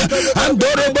papaya,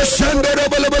 Andoro Basandora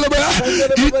Balabala,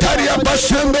 Itaria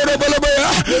Basandora Balabaya,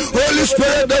 Holy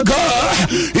Spirit of God,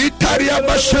 Itaria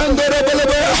Basandora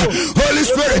Balabaya, Holy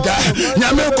Spirit,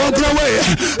 Yame Conqueror,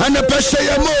 and the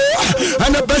Peshayamo,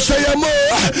 and the Peshayamo,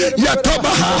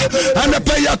 Yatobaha, and the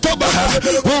Payatobaha,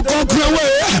 who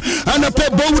Conqueror, and the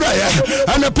Pebora,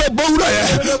 and the Pebora,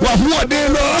 Wahua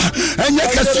Deno, and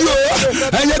Yakasio,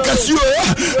 and Yakasio,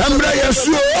 and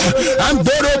Brayasio, and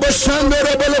Boro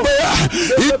Basandora Balabaya,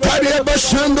 Italia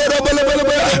Basandora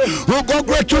Balabaya, who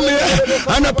congratulate me,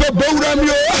 and a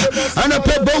Peboramio, and a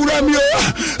Peboramio,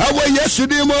 our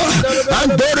Yesidimo,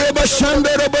 and Dore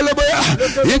Basandora Balabaya,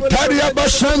 Italia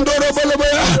Basandora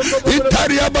Balabaya,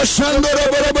 Italia Basandora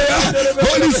Balabaya,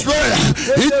 Holy Spirit,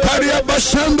 Italia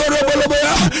Basandora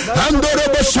Balabaya, Andora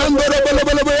Basandora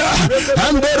Balabaya,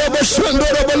 Andora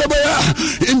Basandora Balabaya,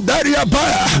 in Daria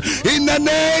Baya, in the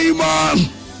name of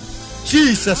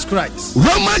Jesus Christ.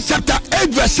 Romans chapter 8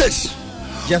 verse 6.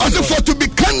 Also, for to be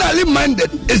carnally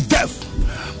minded is death,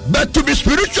 but to be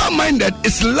spiritual minded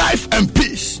is life and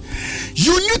peace.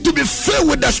 You need to be filled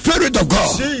with the Spirit of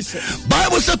God. Jesus.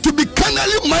 Bible says to be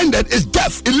carnally minded is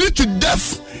death. It leads to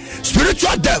death,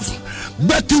 spiritual death.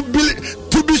 But to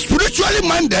be spiritually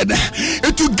minded,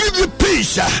 it will give you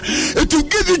peace, it will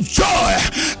give you joy,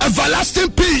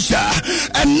 everlasting peace.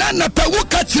 And none of the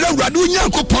catch the Radunya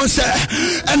Ponce,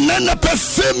 and none of the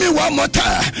feel me one more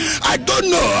time. I don't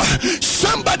know.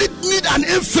 Somebody need an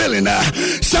infilling.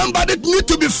 Somebody need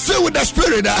to be filled with the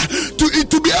Spirit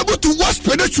to be able to walk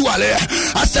spiritually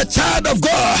as a child of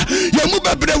God.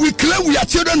 We claim we are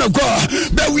children of God,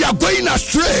 but we are going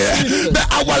astray. But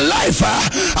our life,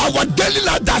 our daily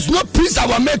life does not please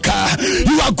our Maker.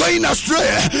 You are going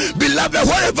astray, beloved.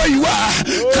 Wherever you are,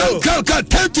 come,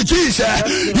 turn to Jesus.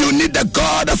 You need the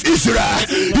God of Israel.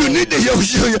 You need the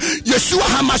Yeshua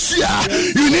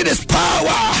HaMashiach. You need His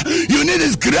power. You need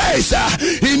his grace.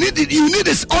 You need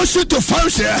his unction to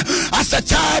function as a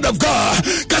child of God.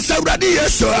 Kasa uradi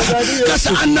yeso. Kasa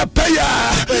anapaya.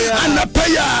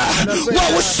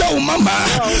 What was so mama?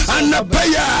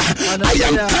 Anapaya. I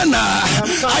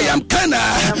am kana.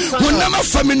 Unama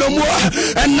fami no more.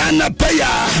 And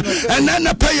anapaya.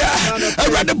 I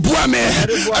rather buame.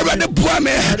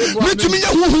 Mitumi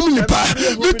ya nipa.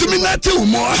 Mitumi nati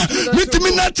umo.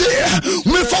 Mitumi nati.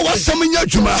 Mifa some in your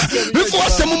juma. Before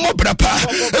some more brapa.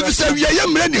 If you say we are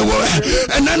young men,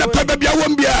 and Nana Pabia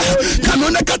won't be a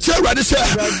Canona Catcher Radisha,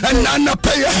 and Nana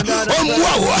Paya,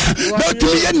 Wow, no to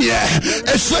me,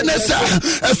 a Swenessa,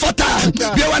 a Fata,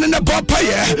 be one in a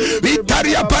Papaya,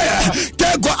 Itaria Paya,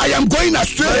 Tego, I am going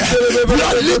astray.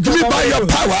 Lord, lead me by your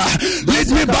power, lead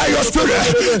me by your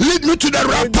spirit, lead me to the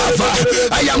right path.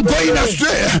 I am going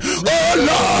astray. Oh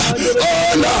Lord,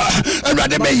 I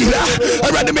rather be here,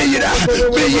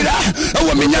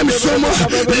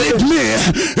 lead me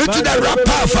to the rock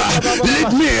path,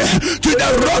 lead me to the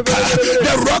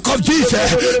rock of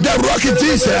Jesus, the rock of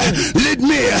Jesus, lead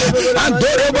me. And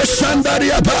Dorobo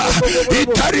Shandariapa,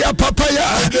 Itaria Papaya,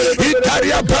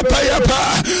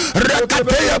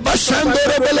 Rakatea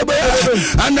Bashandorobelebe,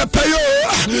 and the Payo,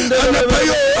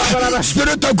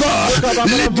 Spirit of God,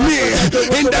 lead me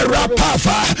in the rock path,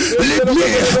 lead me,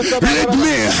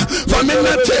 for me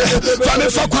not, for me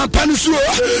for Panusu,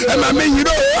 and my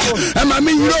minero,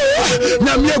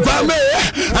 Namia Guame,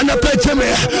 and a petame,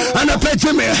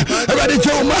 about the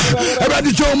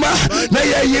Joma,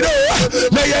 Naya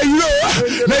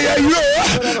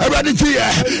about the Gia,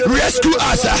 rescue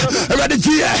us, about the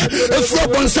Gia, a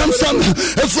flop on some,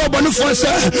 a flop on the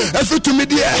Fonsa, a fruit to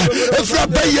media, a flop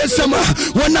by summer,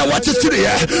 when I watch it today,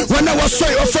 when I was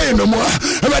sorry or fire no more,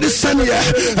 about the Sania,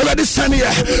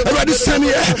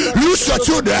 lose your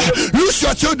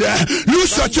children,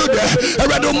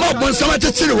 about the mob on some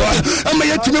I'm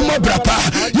yet to be more brapa,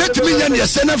 yet to be any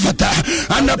senavata,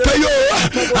 and a payo,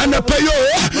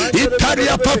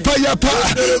 Itaria papaya,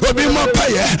 will be more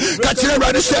paya, Catching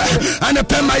Radisha, and a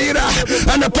Pemaira,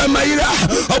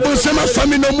 Obon Sama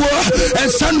family no more,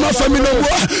 and Sanma family no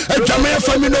more, a Jamaica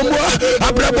family no more,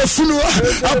 a Brabo Funua,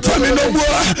 a family no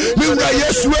more, Mura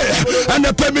Yeswe, and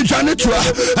a Pemi Janitua,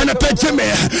 and a Petime,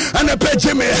 and a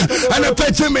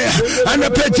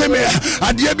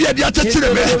Adiabia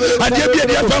Diatime,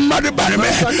 Adiabia Pamari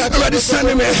Barame, already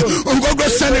sending me, Ungogo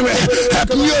sending me, help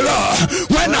me, Lord,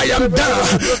 when I am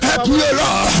down, help me,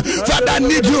 Lord, Father, I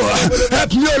need you,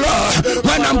 help me, Lord,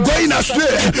 when I'm going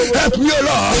astray, help me,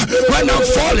 Lord, when I'm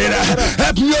falling,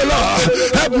 help me, Lord,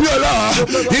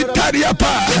 Itaria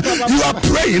Pa, you are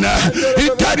praying,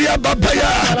 Itaria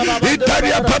Papaya,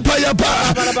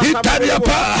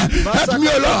 help me,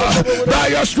 Lord, by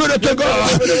your spirit to go,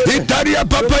 Itaria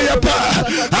Papaya,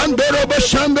 and Dorobo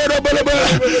Shandorobo,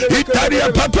 Itaria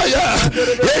Papaya,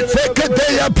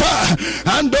 Efekadea Pa,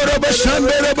 and Dorobo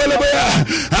Shandorobo,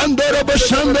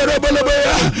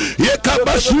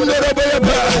 Yekabashundorobo,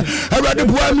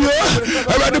 Aradibuamio,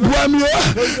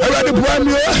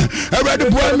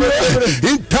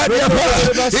 Itaria Pa,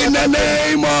 in the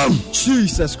name of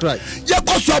Jesus Christ.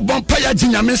 Yakoso Bompaya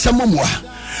Jinamisa Mumwa.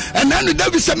 And then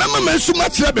David said, Mamma, so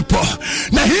much before.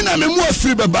 Now, here I'm more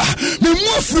free, Baba. Me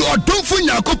more free or don't for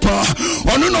Yakopa.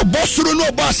 Or no boss or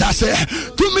no boss, I say.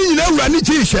 To me, no running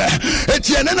Jesus. It's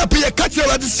an enemy, a catcher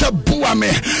of the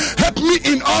Sabuame. Help me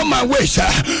in all my ways,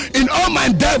 in all my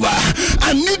endeavor.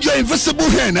 I need your invisible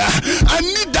hand. I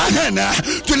need that hand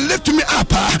to lift me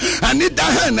up. I need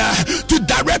that hand to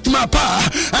direct my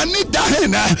path. I need that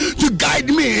hand to guide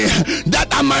me,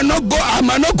 that I might not go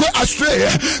astray.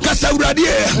 Because I already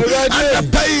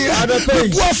and pay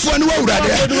wolf and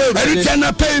already and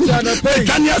pain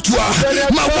Tanya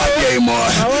my way more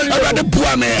around the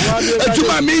Buame to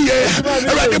my me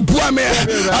around the Buame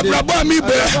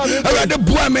around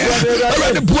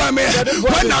the Buame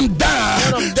when I'm down.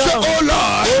 So oh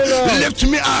Lord, lift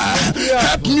me up,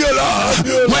 help me, oh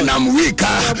Lord, when I'm weaker,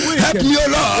 help me, oh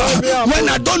Lord, when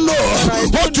I don't know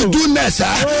what to do next,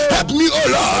 help me, oh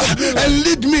Lord, and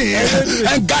lead me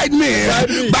and guide me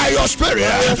by your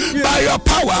spirit, by your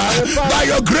power, by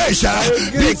your grace.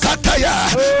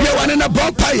 Bikataya, you want in a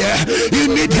bonfire, you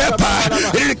need help.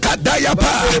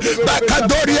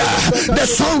 Bakadoria, the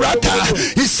Sonrata,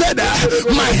 he said,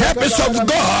 my help is of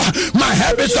God, my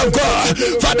help is of God.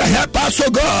 Father, help us,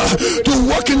 oh God, to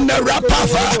walk in the right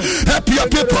path. Help your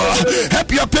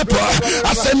people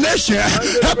as a nation.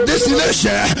 Help this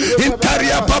nation in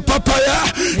Taria Papaya,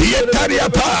 Yetaria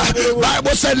Pa, by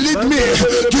Bible said, lead me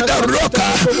to the rock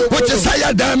which is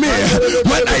higher than me.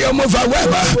 When I am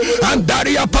overwhelmed, and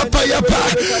Daria Papa Yapa,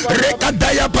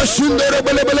 Rekadaya Pasundere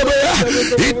Belebelebea,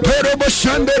 Itorobo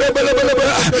Shandere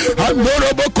Belebelebea, and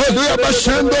Morobo Kodia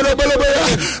Bashandere Belebea,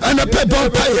 and a pep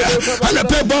vampire, and a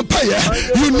pep vampire.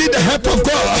 You need the help of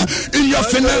God in your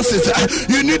finances.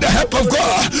 You need the help of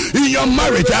God in your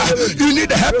marriage. You need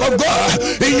the help of God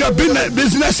in your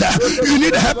business. You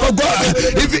need the help of God.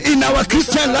 If in our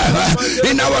Christian life,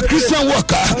 in our Christian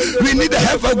work, we need the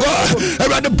help of God.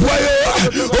 Around the boy,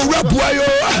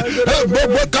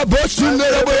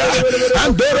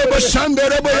 and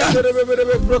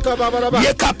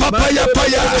Yeka Papa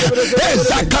Yapaya,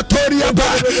 Zakatoria Ba,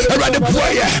 around the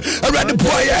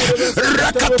boy,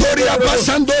 Rakatoria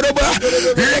Pasandoroba,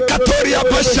 Rekatoria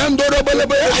Pasandoroba,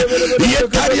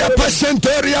 Yetaria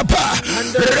Pasantoria Pa,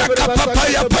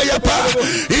 Rakapapaya Payapa,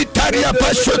 Itaria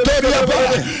Pasotoria Ba,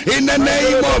 in the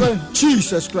name of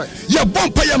Jesus Christ. Ya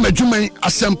Bompaya Majume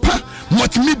Asempa,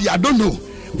 multimedia, I don't know.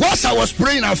 Whilst I was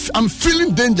praying, I'm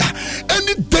feeling danger.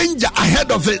 Any danger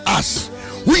ahead of us,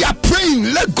 we are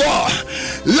praying. Let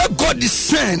God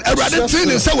descend. Rather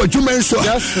training say what you mentioned.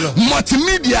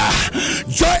 Multimedia,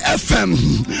 Joy FM,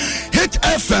 Hit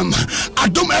FM,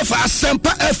 Adom FM,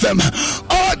 Asempa FM,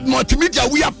 all multimedia.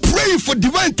 We are praying for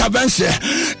divine intervention.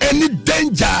 Any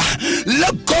danger,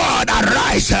 let God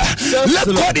arise. Let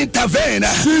God intervene.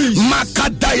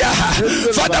 Makadaya,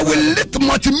 Father, we lift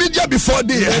multimedia before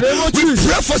thee. We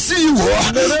pray for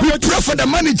CEO. We pray for the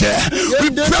manager.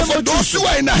 We pray for those who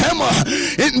are in the hammer.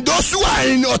 In those who are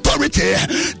in authority,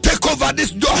 take over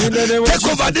this door, take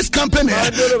over this company,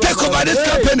 take over this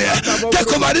company, take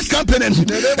over this company.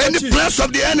 Any plans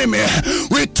of the enemy,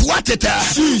 we thwart it,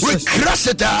 we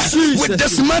crush it, we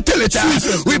dismantle it.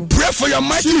 We pray for your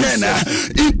mighty hand.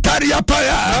 In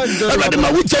Tariapaya,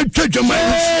 Radima, we take Churchman,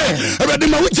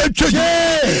 Radima, we take Churchman,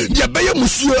 Yabaya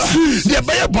Musua,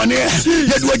 Yabaya Bonne,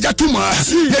 Yadwa Jatuma,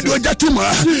 Yadwa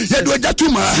Jatuma, Yadwa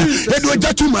Jatuma, Yadwa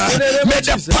Jatuma. May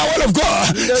the power of God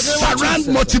surround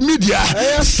multimedia,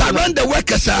 surround the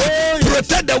workers,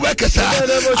 protect the workers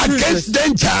against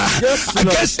danger,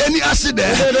 against any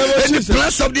accident, any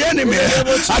plans of the enemy,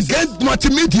 against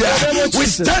multimedia. We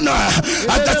stand as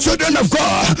the children of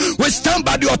God. We stand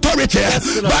by the authority,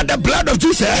 by the blood of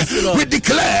Jesus. We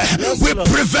declare, we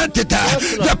prevent it.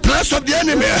 The plans of the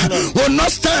enemy will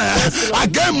not stand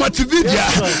against multimedia,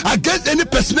 against any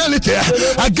personality,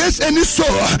 against any soul.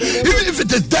 Even if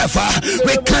it is death,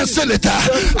 we cancel it.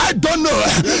 I don't know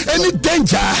any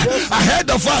danger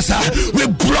ahead of us. We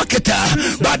block it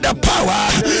by the power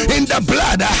in the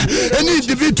blood. Any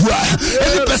individual,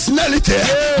 any personality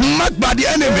marked by the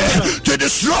enemy to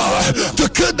destroy, to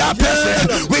kill that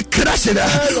person, we crush it.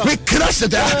 We crush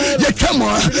it. You come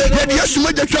on. You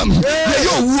smoke the come.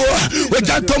 You war. We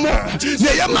can't come on.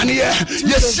 You money.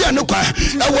 You see no kwa.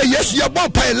 Yes, your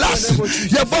bomb pie last.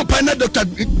 Your bomb pie not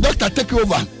doctor take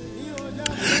over.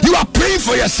 You are praying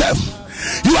for yourself.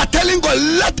 You are telling God,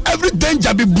 let every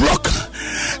danger be blocked.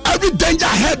 Every danger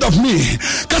ahead of me.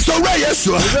 Kasora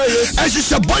Yesu. And she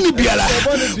said, Bonnie Biala.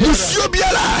 Monsieur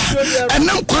Biala. And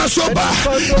now Kwasoba.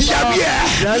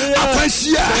 Yabia.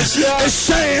 Apansia.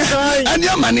 Eshain. And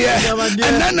Yamania.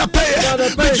 And then a pay.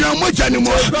 Bijamo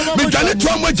Janimo.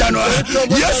 Bijanito Mojano.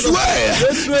 Yes,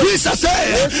 please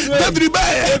say.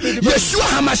 Everybody. Yeshua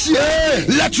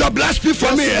Hamashia. Let your blood speak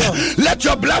for me. Let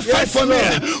your blood fight for me.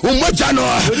 Umojano.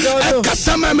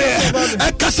 Kasamame.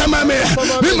 Kasamame.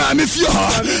 Mima fio.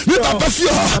 Me papa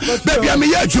fio. Baby I'm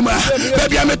yajuma.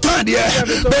 Baby I'm tandie.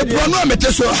 Baby no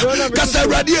meteso. Kasa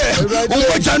radie.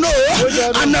 Umojano.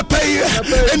 Anapay.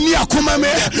 Eni akoma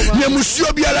me. Ne musio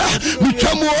biara. Mi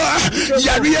twamo.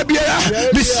 Yare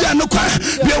biara. Mi sia no kwa.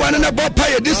 Be wan na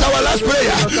bopa. This our last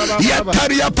prayer.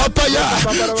 Yataria papaya.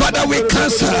 Father, we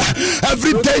cancel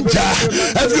every danger,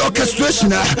 every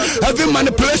orchestration, every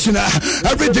manipulation,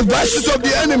 every devices of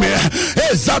the enemy.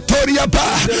 Zatoria ba.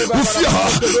 Ufio.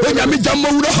 Onyami jammo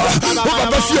wuro.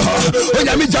 Baba fio.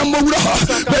 Onyami jammo wuro.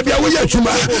 Baby awo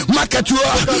yejuma. Market wo.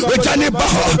 Ojani ba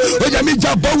ho. Onyami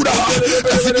jambo wuro.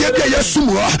 Efidie bia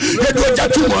yesumo. Yedo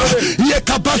jatumo. Ye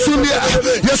kapasunia.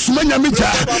 Yesuma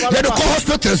nyamija. Yedo ko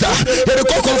hospitals. Yedo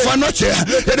ko konfanoche.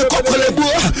 Yedo ko kolebu.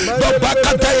 Baba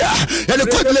kataya. Yedo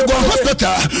ko lego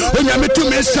hospital. Onyami tu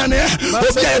mesane.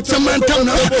 Obia etemantam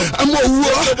no. Amo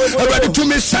wo. Ready to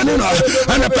me sanino.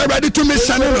 And a ready to me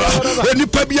sanino. Eni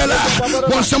pabiala.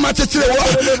 Won sama tetere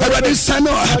wo. Ready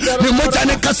sano. Ni moja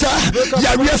ne kasa.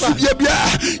 Ya yesu bia.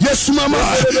 Yesu mama.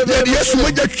 Yesu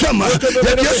moja chama.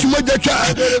 Yesu moja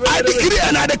cha. I decree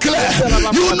and I declare,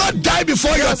 you will not die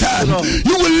before your time.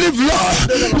 You will live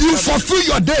long. You fulfill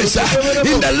your days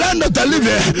in the land of the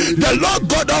living. The Lord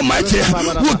God Almighty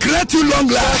will grant you long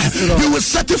life. He will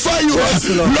satisfy you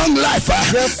long life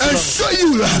and show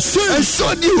you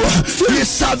his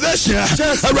salvation.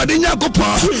 Radinya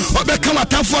Kupa, Obekama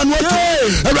Tafan,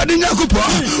 Radinya Kupa,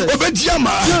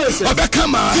 Obediama,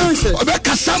 Obekama,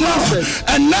 Obekasama,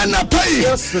 and Nana Pay,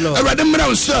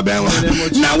 Radimra Serben.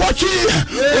 Now watch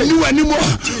you anymore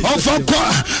of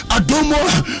Adomo,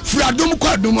 Fradum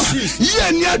Quaduma,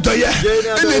 Yenya Doya,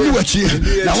 and then watch you.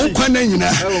 Now,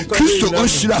 Kwanena, Christo on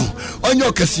Shira, on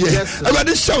your Cassia,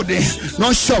 already shouting,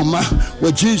 no showma,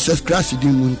 where Jesus Christ did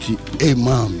Munti.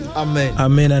 Amen. Amen.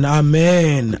 Amen and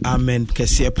amen. Amen.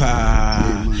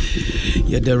 Kesiepa.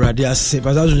 Yede radia se.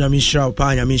 Bazazu nyamisha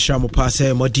upa nyamisha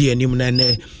mupase modi enimu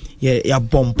nene. Ya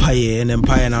bompaye and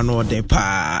empire na no de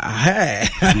pa.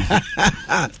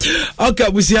 Okay,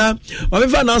 busia.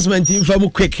 Wame announcement info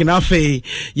quick na fe.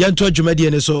 Yanto jumedi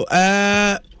ene so.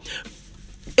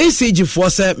 ACG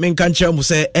force menkanche mu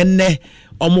se enne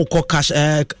omo ko cash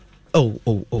ACG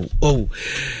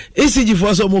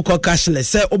force omo ko cashless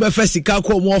se obefa sika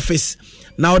ko omo office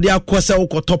na odi akose wo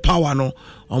ko power no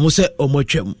omo se omo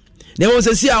twam na wo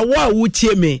se si a wo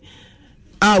tie me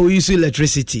a we use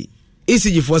electricity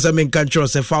ACG force menkanche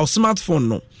se fa smartphone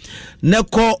no ne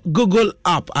ko Google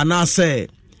app ana se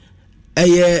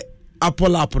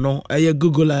Apple app no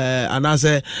Google ana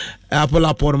se Apple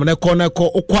app no ne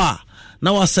ko okwa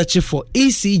now I search for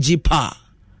ECG Power.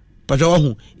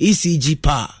 Pajawahu ECG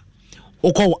Power.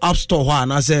 Oko App Store wa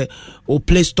na say o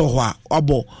Play Store wa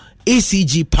obo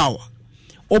ECG Power.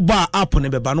 Oba app ne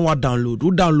beba no wa download.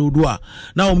 U download wa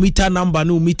na o meter number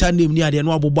no meter name ni ade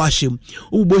no abobo ahyem.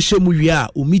 U bo hyem wi a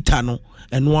o meter no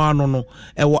eno ano no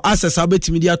e wo access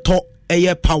abetimi dia to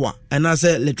eye power and I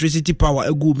say electricity power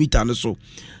e go meter no so.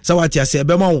 So what you say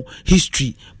bema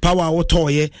history power wo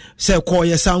toye say call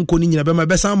ye sanko ni nyina bema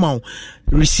besa ma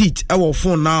receipt e wo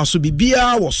phone na so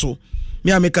bibia wo so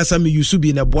me ameka sa me use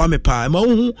bi na boa me pa ma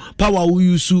hu power wo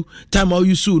use time wo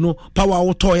use no power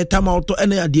wo toye time wo to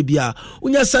ene ade bia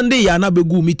unya sunday ya na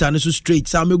begu meter no so straight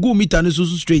sa me go meter no so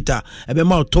straighter e be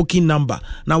ma token number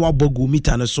na wa bogu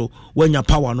meter no so wanya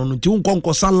power no nti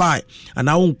unko salai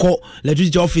ana unko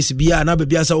electricity office bia na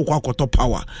bia sa ukwa akoto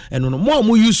power eno no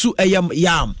mo use yam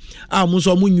mo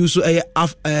so mo use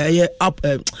app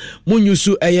mo use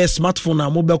smartphone na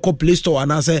mo be ko Play Store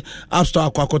ana say App Store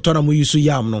akoto na mo use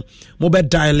yam no mo be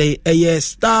dial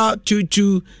star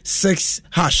 226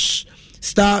 hash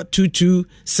star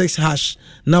 226 hash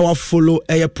now I follow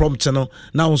prompt no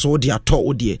now so dia to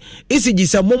odie ECG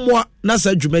say momwa na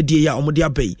sa dwumadie ya omode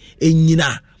abai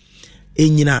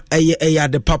enyina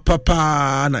de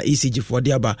papa na ECG for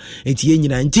dia ba enti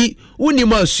enyina enti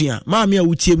unima asua maami a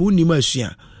wutie mu unima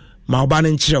asua ma oba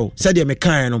ne nkyerɛw sɛ de me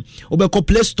kan no obɛkɔ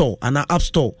Play Store ana App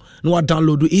Store no wa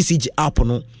download ECG app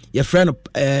no your friend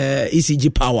ECG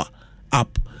Power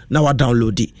app na wa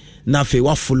download it na fe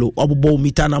wa follow obobo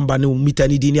meter number ne meter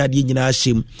ni di ni ade nyina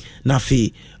ahyem na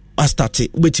fe wa start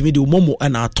ubetimi de momo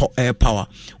na ato air power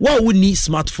wa woni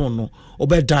smartphone no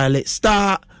obe dial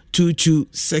star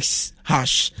 226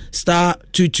 hash star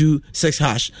 226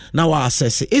 hash now I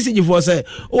access it easy for say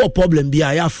oh problem be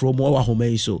I from our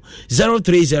home so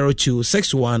 0302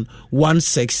 61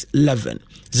 1611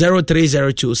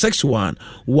 0302 61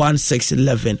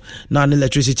 1611 now an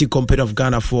electricity company of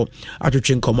Ghana for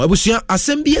atwetwe nkomo abusia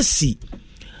asem bi asi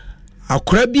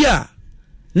akora bi a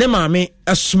ne maame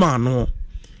asma no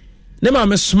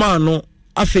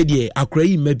afedie akora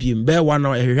yi mabiem be wa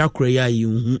na ehwehwa akora yi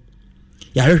ayi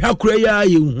ya hwehwa kura ya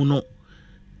yehu no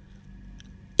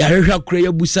ya hwehwa kura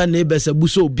ya busa na ebesa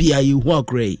busa obi ya yehu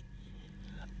akura yi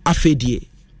afedie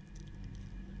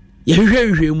ya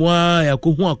hwehwe mu a ya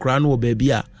ko hu akura no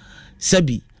obabi a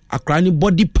sabi akura ni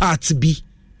body parts bi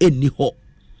eni ho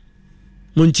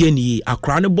montie ni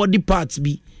akura ni body parts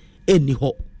bi eni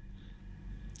ho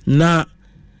na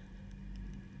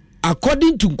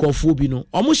according to nkofo bi no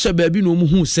omo hye baabi no omo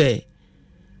hu se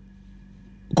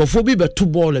nkofo bi beto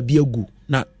ball bi agu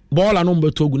na ball no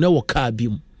mbeto agu na wo car bi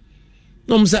mu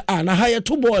no mo se na ha ye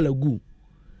to ball agu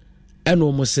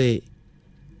eno mo se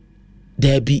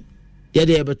dabi ye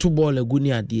de beto ball agu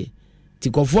ni ade ti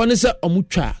nkofo ne se omo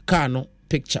twa car no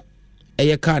picture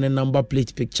eye car ne number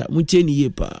plate picture mu tie ni ye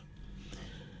pa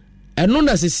eno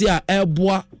na sisi a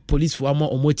eboa police fo ama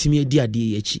omo timi adi ade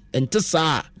ye echi ente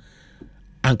saa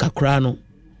ankakra no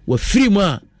wa free mu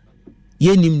a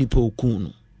ye nim ni pa okun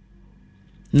no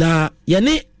na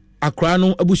yene akra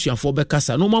no abusuafo be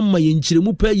kasa no mamma ye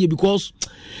nkyiremu pa ye because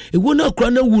ewo na akra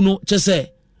na wu no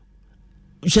chese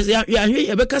ya hwe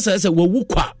ye be kasa se wawu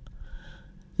kwa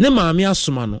ne maame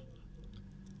asoma no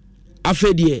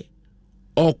afedie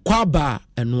ɔkwaba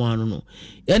ɛno ano no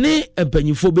yɛne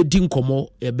mpanyimfo bɛdi nkɔmmɔ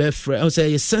yɛbɛfrɛ sɛ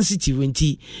yɛ sensitive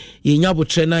nti yɛnya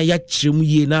botrɛ na yɛakyerɛ mu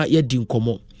yie na yɛdi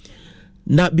nkɔmmɔ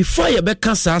na before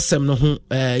yɛbɛka saa asɛm no ho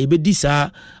yɛbɛdi saa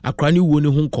akora ne wuo ne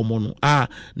ho nkɔmmɔ no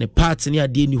ne part ne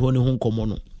adeɛ ni hɔ ne ho nkɔmmɔ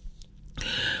no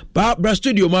bra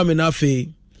studio ma me na afei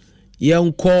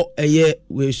yɛnkɔ ɛyɛ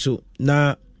wei so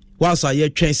na wasa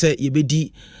yɛtwɛn sɛ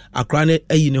yɛbɛdi akora ne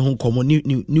ayi ne ho nkɔmmɔ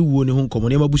ne wuo ne ho nkɔmmɔ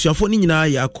ne mabusuafo ne nyinaa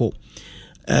yɛ akɔ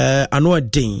ano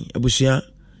den abusua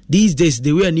these days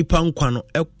the way nipa nkwa no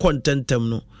ɛkɔ ntɛntɛm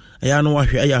no ɛyɛ no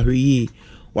wahwɛ yie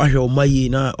wahwɛ ɔma yie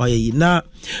na ɔyɛ yie na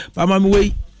pama me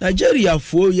wei Nigeria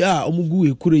fo ya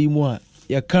ɔmugu ekuro yi mu a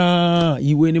yɛka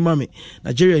yiwe ne mame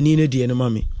Nigeria ni ne deɛ ne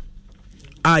mame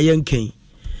yɛnkɛn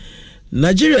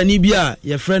Nigeria ni bi a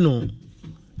yɛfrɛ no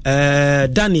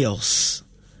Daniels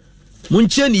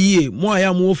munche ni yie mo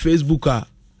aya mo Facebook a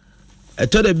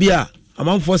ɛtɔ da bi a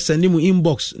amanfo send mu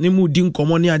inbox ne mu di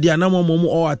nkɔmmɔ ne ade na mo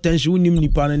all attention unim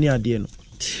nipa ne ade no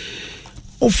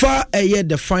ofa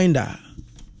the finder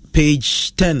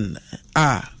page 10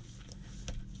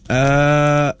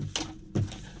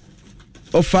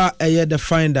 ofa the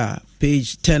finder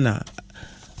page 10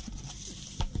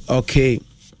 okay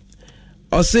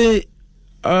I say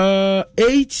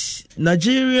 8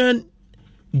 Nigerian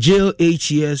jail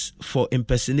 8 years for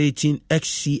impersonating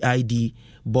ex-CID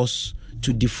boss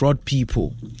to defraud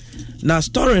people. Now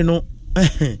story no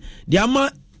the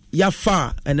ama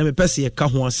yafa and me pese yeka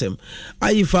ho asem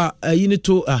ayifa ayini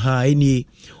to any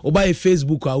oba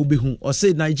Facebook a ubehu or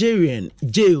say Nigerian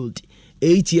jailed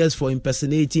 8 years for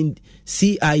impersonating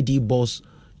CID boss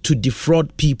to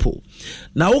defraud people.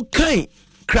 Now okay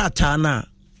kratana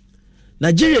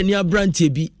Nigeria ni abrantie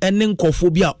bi ene nkofo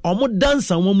bi a omo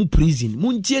dansa won mu prison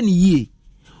muntie ni yie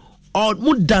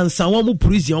mu dansa won mu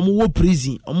prison omo wo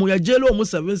prison omo ya jail omo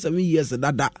 7 years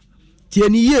dada tie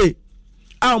ni yie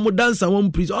mu dansa won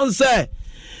mu prison on say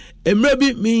emre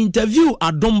bi me interview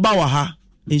adomba wa ha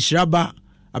inshiraba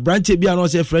abrantie bi a no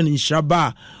say friend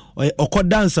inshiraba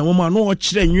okodansa won ma no o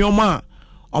kire nwoma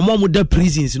omo mu da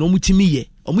prisons no mutimi ye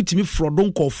omo timi frodo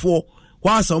nkofo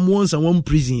kwa sa omo wonsa won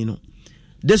prison no.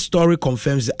 This story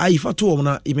confirms if I told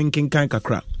na even kinkan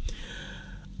kakra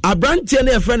abrantie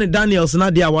na friend Daniels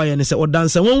na dia wa ye ne se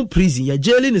odansa won prison ya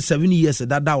jailing 7 years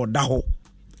that oda ho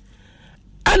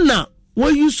ana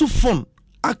we use phone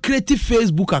a creative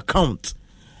Facebook account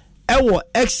ewo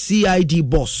ex-CID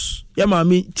boss ya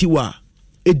mami tiwa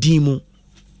edimu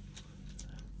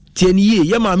tieniye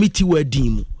ya mami tiwa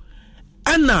edimu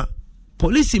ana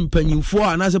police mpanyimfo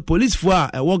a na se police fo a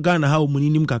ewo Ghana ha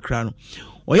omuninim kakra no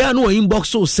oya no inbox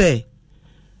so say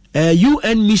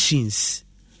UN missions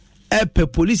pe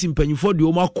police mpanyimfo de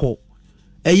o makọ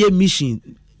mission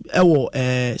ewo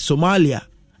Somalia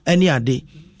any ade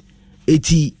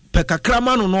eti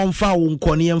pekakrama no mfa wo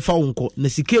nkọ ne mfa wo nkọ na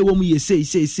sike wo mu ye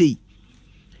sei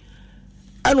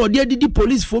ano de didi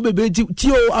police fo bebe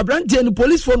ti o abrante ni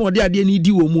police fo no de ade ni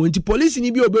di wo mu enti police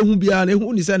ni bi obehu bia na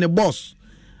hu ni say ne boss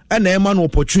na ema no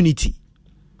opportunity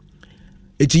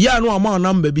eti ya no ama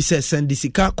number bi say send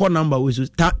sika call number we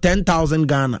 10,000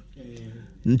 Ghana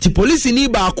nti police ni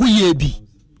ba ku ye bi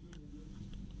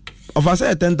of I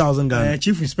say 10,000 Ghana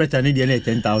chief inspector ni dey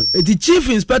 10,000 eti chief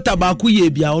inspector ba ku ye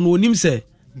bi a ono onim say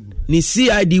ni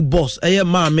CID boss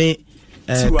maame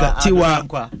tiwa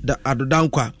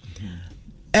adodankwa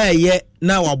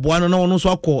na waboa no na ono so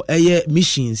akọ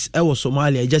missions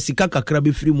Somalia Jessica kakra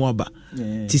be free mu aba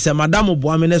ti se madam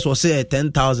boa me ne so say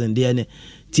 10,000 de ne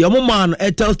ti omo man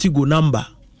Airtel Tigo number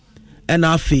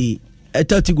na afi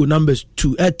Airtel Tigo numbers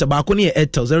 2 Airtel ba ko ne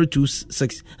Airtel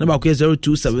 026 na ba ko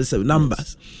 0277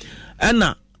 numbers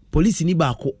na police ni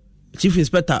ba ko chief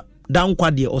inspector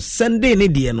dankwa de o sende ne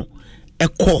de no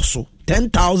so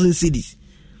 10,000 cedis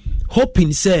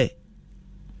hoping say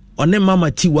one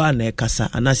mama tiwa na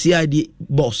ekasa ana CID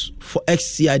boss for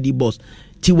ex-CID boss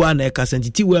tiwa na ekasa nti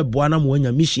tiwa boana mo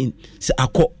anya mission se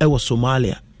akọ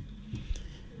Somalia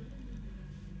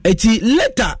eti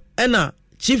later ena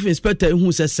chief inspector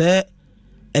hu se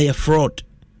fraud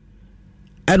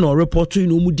ena report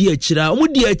no mu di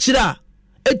akira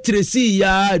etresi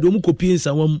ya do mu copy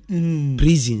nsawam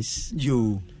prisons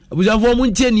yo abujafo mu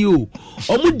nteni o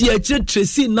omu di akire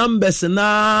tracy numbers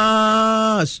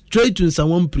na straight to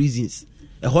some prisons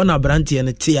na brantie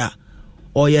ne tia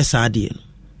o yes ade no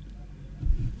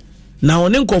na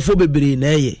one nkofo bebre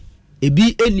na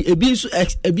ebi nso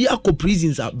ebi akọ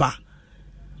prisons aba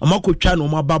amakotwa no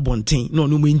ma babonten no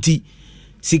no menti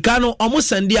sika no omo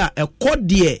sende a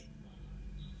ekode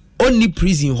oni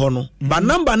prison ho no ba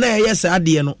number na yes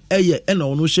ade no na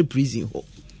ono hye prison ho.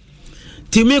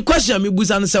 To me question me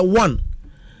busan say one.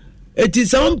 It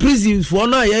is some prisons for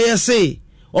now say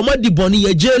omo di boni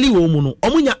ye jeli wo mu no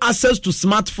omo nya access to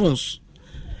smartphones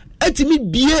etimi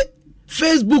bie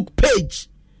Facebook page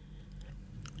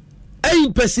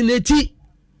impersonate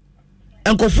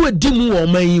enkofo edimu wo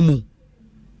man yi mu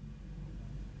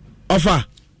ofa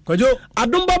kojo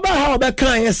adom baba ha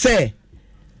obekan ye say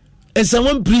in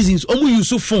some prisons omo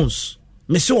use phones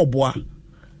me se oboa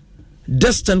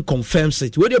Destin confirms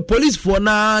it. Where the police for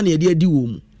na na dey di wo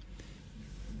mu.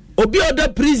 Obi other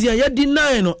prison ye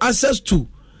deny no access to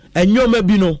enyoma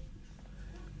bi no.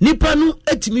 Nipa no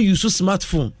etimi use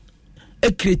smartphone,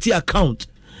 e create account,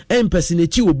 e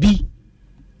impersonate obi.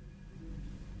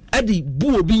 Adi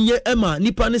bu obi nye ema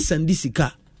nipa ne send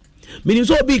sika. Meaning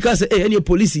so obi ka say any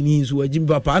police ni nso agim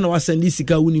papa na wa send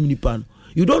sika unim nipa no.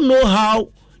 You don't know how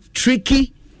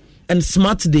tricky and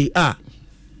smart they are.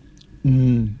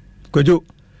 Kojo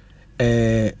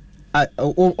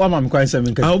o ma me kwan se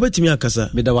me nka obetimi akasa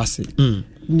me da wase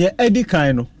ne edi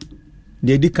kan no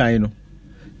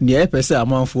ne e pese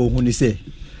amanfo hu ni se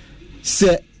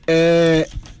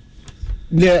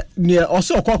ne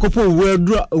oso kwakopo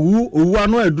owu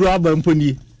anu aduru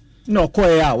abamponi na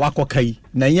okoye a wakokai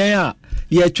na yen a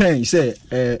ye twen se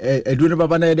aduru ne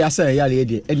baba na de asa ya le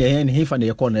de ene yen ne hifa na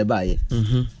ye ko na ba ye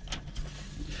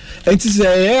enti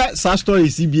se sa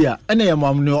stories bia ene ye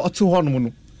mam no oto honom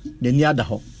no n'ani ada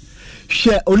ho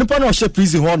hwe onipa na o hwe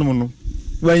prison honom no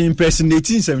when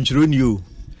impersonating some chironi o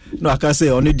no aka say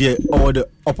on the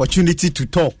opportunity to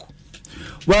talk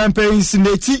when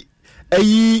impersonating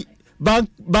a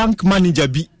bank manager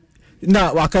bi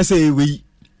na waka say we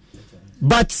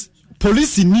but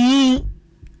police ni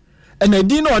ene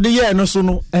di no de ye no so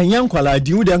no enye nkwala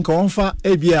di wo de nka wonfa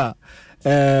e bia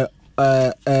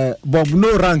Bob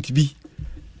no rank bi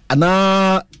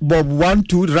ana Bob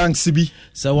 1-2 ranks bi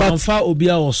so one fa obi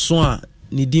a oso a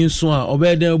ni din so a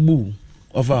obeda bu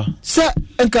ofa se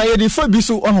enka ye de fa bi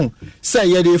so ohun se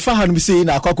ye de fa hanu bi se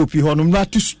na akwakopi honum na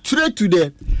to straight to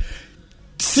the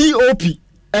COP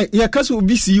ye kaso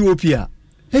obi COP a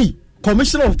hey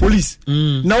commissioner of police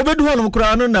na obedu honum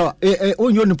kura no na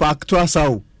onyo ni pa to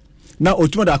asawo na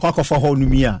otuma da akwakofa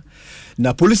honum a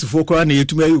na police for kura na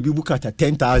yetuma ye obi bukata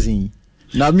 10,000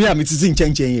 na me am tizin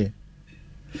chenchen ye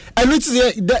and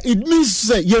it means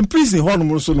say ye prison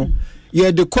honum so no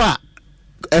ye de kwa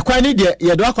ekwa ni de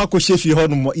ye do akwa shefi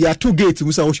honum ya two gate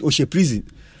musa o she prison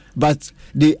but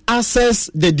the access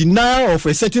the denial of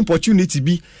a certain opportunity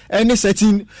be any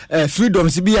certain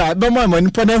freedoms be a be mo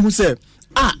mani pa na hu say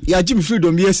ya jimi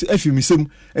freedom yes efimisem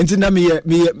enti na me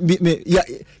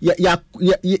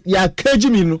ya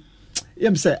kajimi no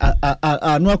yem say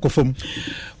no akofam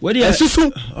we dey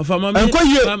asusu of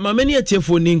ma many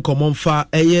atiefo ni nkomon fa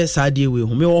eye saade we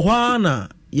hu me wo ho na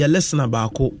ye listener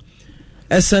baako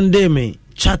esende me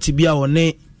chat bia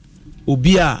woni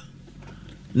obi a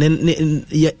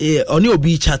oni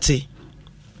obi chate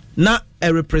na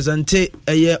represent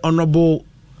eye honorable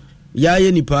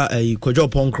yaye nipa Kojo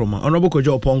Ponkroma honorable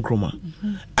Kojo Ponkroma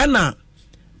ana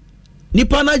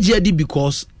nipa na jedi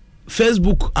because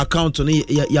Facebook account on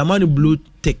Yamani blue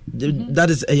tick that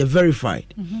is verified.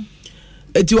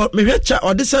 It me chat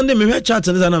or this Sunday me chat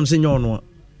and I'm saying no.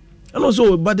 And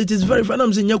also but it is verified.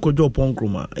 I'm saying Kojo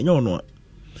Ponkroma and you know.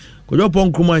 Kojo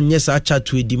Ponkroma and yes I chat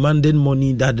to demanding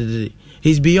money that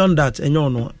he's beyond that and you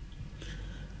know.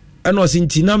 And was in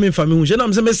Tinami family who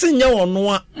I'm saying you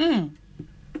no.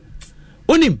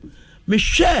 Onim me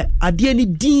share ade ni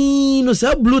din no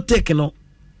say blue tick no.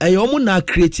 Omo na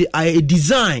create a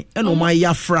design and o my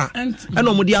yafra and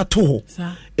omo de ato ho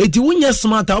eti wunye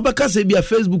smart obeka say be a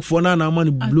Facebook for na man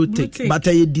blue tick but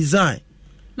a design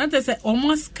not say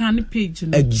almost scan page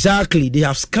no. Exactly they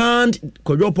have scanned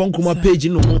Kojo Ponkroma page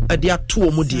no de ato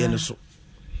omo de no so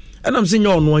and I'm saying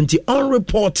you no anti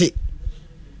unreported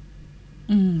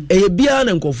e bia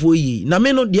na nkofo yi na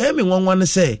me no de me nwanwan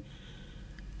say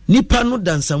nipa no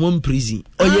dansa one prison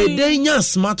oye dey nya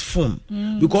smartphone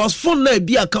because phone na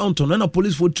be account no na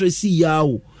police for trace ya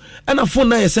o na phone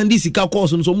na send sika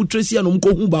calls no so mu trace ya no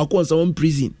mko hu ba ko one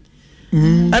prison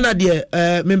ana de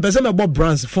me pese me bob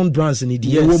brands phone brands ni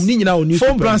de wo ni nyina wo ni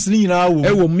phone brands ni nyina wo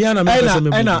wo me na me pese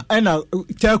me na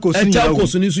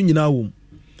telcos ni so nyina wo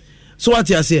so what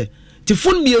you say ti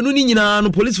phone mienu ni nyina no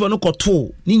police for no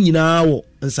koto ni nyina wo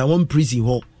nsa one prison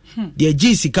ho de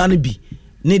gi sika no bi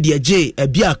ne de J a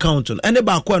B account no ene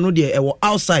ba kwa no de e wo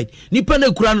outside nipa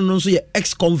na kura no so ye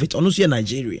ex convict ono so ye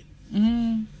Nigerian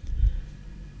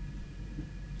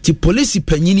ti police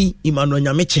panyini Emmanuel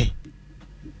Nyameche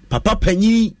papa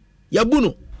panyini yabu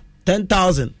no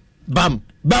 10,000 bam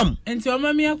enti o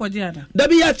mami akwaje ada da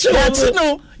bi ya chi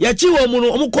wo mu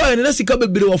no o ko ye na sika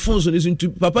bebre wo phone so ni so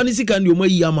papa ni sika ndi o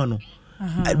mayi ama no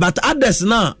but others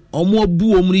na omo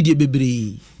bu omri de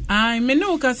bebre me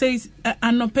no ka say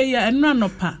anopa ya eno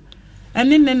anopa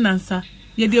ene nenansa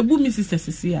ye de bu mi sister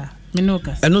sisia me no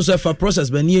ka eno so for process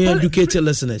be near educated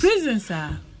listeners prison sir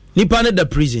nipa ne the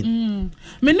prison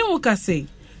me no ka say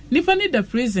nipa ne the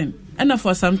prison and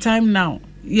for some time now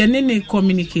ye ne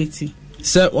communicate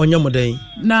say onyamodan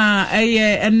na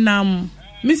enam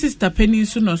me sister Penny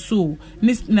so no so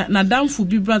na damfo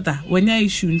bi brother wanya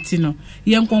issue ntino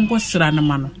ye nkonko sra na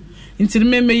ma no ntiri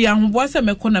me ya hobo asa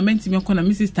me kona menti me kona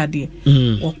me sister de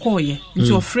okoye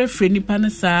nti ofrefre nipa na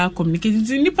sa communicate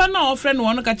nti nipa na ofre no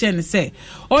wono ka che ne say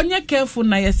onye careful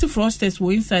na yes frosters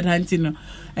wo inside hunting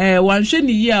wanhwe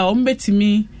ni yi a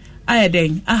ombetimi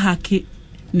ayeden ahake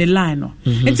ne line no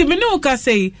nti me no ka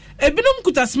say ebinom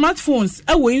kuta smartphones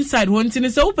awo inside won nti ne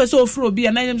say wo pese ofro obi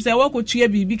na nyem say wakotue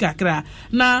bibi kakra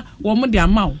na wo mo de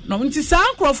amaw no nti sa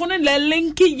ankrofo no le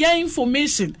link ya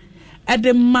information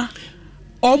edema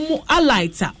omo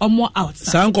alighter omo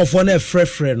outside sa ankofo na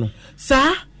frefre no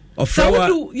sa ofrewa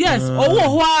yes owo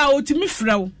ho a otimi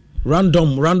frew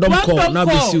random call na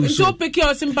be see so nti opeke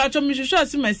o simpacho mi hwehwe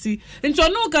asimasi nti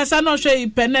ono ka sa na hwe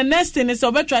ipe na next thing is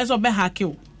obetry so be hack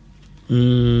you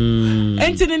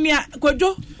enti ne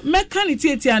kwadwo mechanic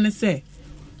eti ane say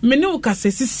me ne ka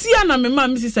se sisia na me ma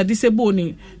mi sister disable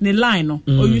ni line no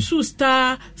or you should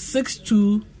star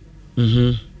 62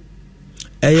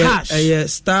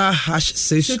 star hash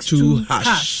 62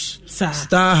 hash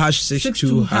star hash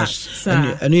 62 hash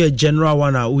and you general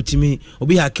one ultimate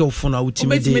obi hack your phone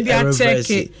ultimate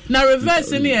reverse na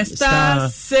reverse ni star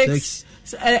 6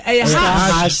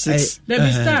 hash 6 let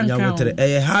me stand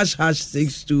hash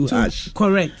 62 hash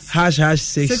correct hash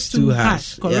 62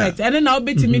 hash correct and then now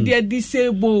beti media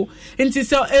disable nti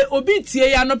so obi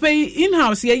tie ya no pay in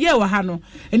house ye wa ha no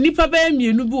nipa ba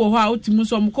mienu bi wo ho a otimu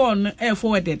so call no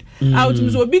forwarded out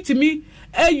so obi timi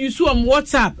use on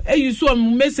WhatsApp use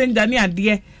on Messenger ni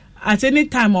ade at any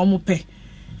time o mo pe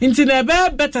nti na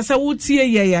be better say wo tie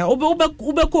ye ya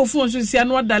ube call phone so sia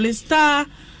no dale star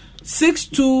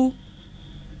 62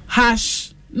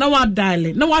 hash na wa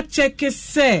dial na wa check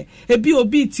say ebi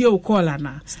obi tie o call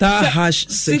ana star hash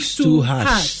 62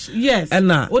 hash yes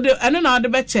ena na de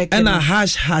be check ena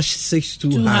hash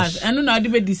 62 hash ena na de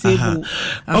be disable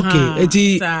okay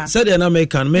eti said the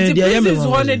American me dia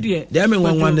yeme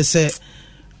one say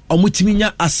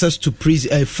omutiminya access to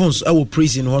prison phones our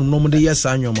prison hon no de yes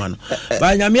anwoma no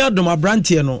ba nyame adom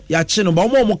abrante no ya che no ba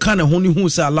omo ka ne ho ni hu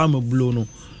say alarm blow no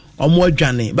omo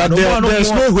adwane but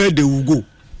there's no where they will go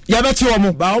ya beti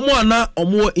omo ba omo ana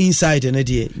omo inside ne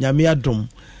de nyame adom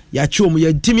ya che omo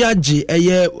ya timi age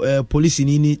police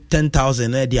ni 10,000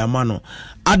 na de amano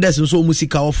others nso omo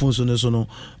sika ofun so ne so no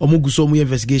omo guso omo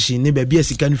investigation ne ba bia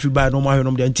sika no free by no mo ahwe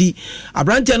no de nti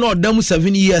abrante na odam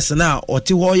 7 years na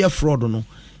oti ho ye fraud no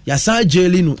ya san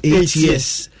jail no 8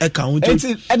 years e ka ho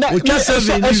nti o twa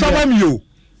 7 somam yo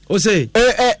o say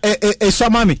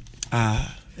somam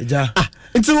ja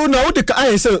nti wo na wo de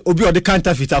ka say obi o de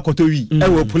counterfeit akoto wi e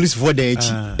wo police for the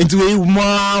echi nti we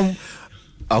ma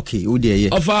okay wo de ye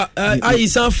ofa ayi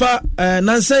sanfa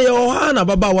nanse ye o ha na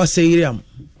baba wa seyiram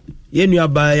ye nua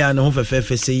ba ya ne ho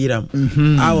fefefe seyiram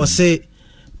a wo say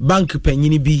bank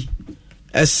panyini bi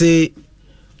ese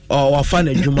o wa fa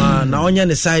na dwuma na onye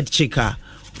ne side chicker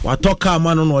watoka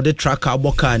amano no de tracker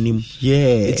aboka anim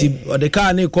eti o de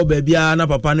car na ko ba bia na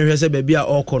papa no hwese ba bia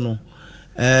okono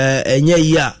enye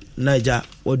ya naja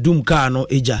odum car no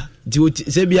eja di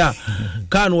se bia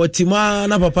car no otima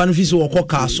na papa no fisi wokọ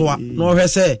kasoa no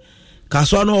hwese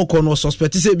kasoa no okono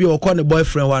suspect se bia okọ ne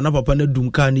boyfriend wa na papa na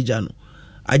dum car ni ja no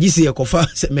agisi ye kofa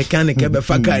mechanic e be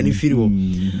fa car ni firi wo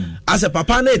ase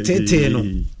papa na tete no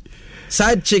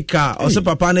side checker o se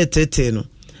papa na tete no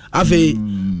afi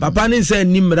papa ni se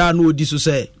nimra no odi so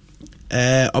se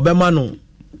obema no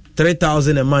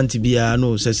 3,000 a month bia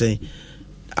no se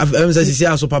I'm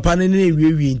saying so papa ne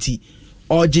wie nti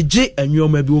ojeje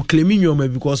anwoma bi o claim anwoma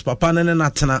because papa ne na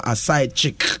tena aside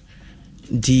chick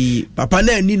nti papa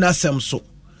na ani na sem so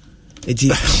nti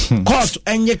court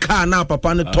enye car na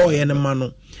papa ne toy ne ma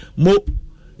no mo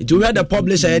nti we the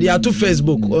publisher ya dey to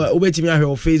Facebook obetimi ahwe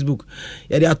o Facebook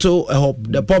ya dey to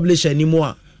the publisher ni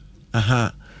mo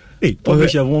aha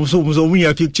publisher so we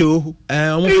a picture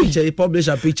picture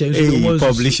publisher picture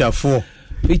publisher for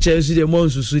pictures the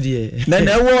months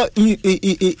na wo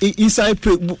inside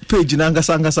page na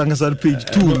ngasa page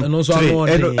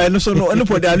 2 and so no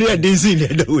for the area daisy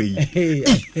the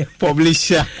way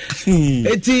publisher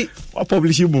eti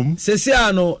publishing boom sesi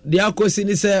ano the akosi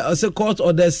ni say court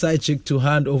order side check to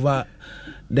hand over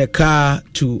the car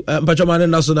to Pachomane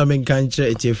National Menkanche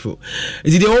etefo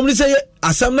eti the only say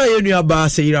asam na yenu aba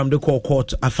say ram the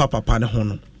court afa papa ne ho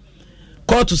no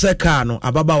court to say car no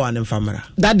ababawa ne famara.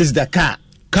 That is the car.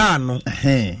 Car no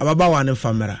ababawa ne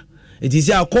famara. It is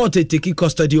your court taking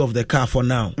custody of the car for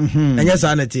now. And yes,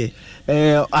 Anity.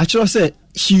 Actually, say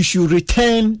she should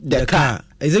return the car.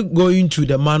 Is it going to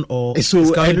the man or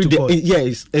so every day?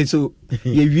 Yes, and so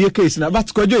you case now. But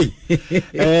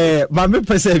Kojoy, my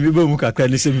person we go muka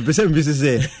kwani se me person be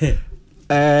say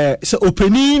so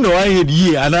opening no aye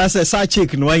year and I say search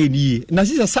check no aye year. Na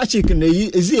see search check na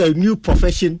is it a new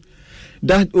profession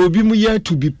that obi mu year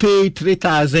to be paid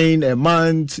 3,000 a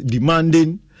month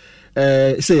demanding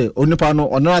say onipa no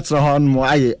ono atra ho no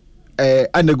aye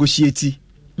a negotiate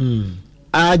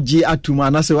aji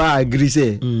atuma na say I agree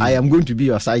say I am going to be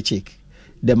your side check.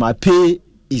 Then my pay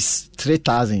is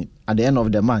 3,000 at the end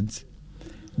of the month.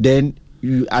 Then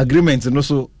you agreement and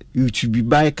also you should be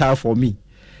buy car for me.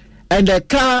 And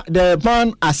the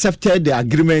man accepted the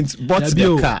agreement, bought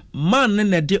the car. Man in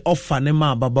the offer ne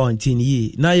ma ababa ontin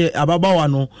yi. Na ye ababa wa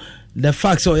no the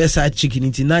fact so yes side chicken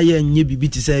nti na ye nye bibi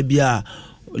ti say bia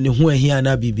ne ho ahia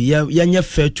na bibi ya nye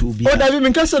fair to be. Oh that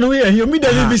mean kasa no here me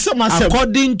that be some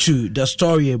according to the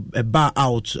story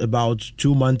about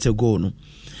 2 months ago no.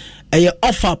 A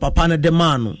offer papa na the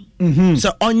man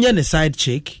so onye ne side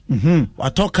chick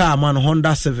watoka man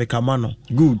Honda Civic amano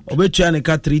good obetua ne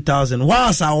ka 3,000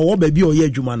 wasa wo baby oye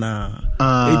adwuma na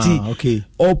eti okay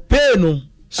o pay no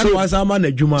so was a man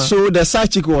adwuma so the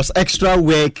side chick was extra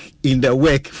work in the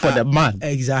work for the man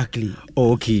exactly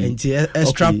okay and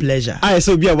extra pleasure I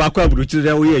so be a wakwa brutu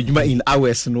there we adwuma in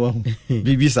hours no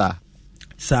bibi sir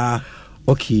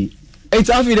okay it's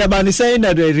after the man saying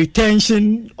that the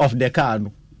retention of the car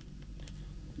no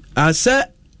say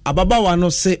ababawa no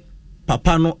say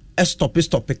papa no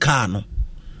stop car no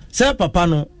say papa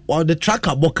no or the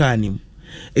tracker boka anim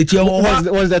it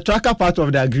was the tracker part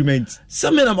of the agreement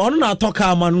some me na no talk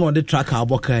car man no the tracker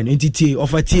boka anim entity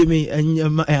of a tie me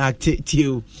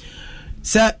active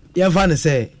say you fan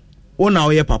say o na o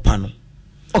ye papa no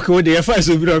okay we dey first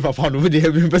so be papa no we dey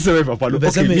be person papa no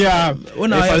okay yeah o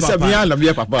na o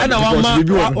ye papa and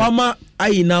wama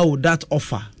I now that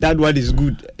offer that one is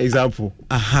good example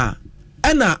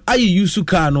and I use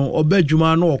car no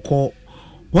obedjuma no okọ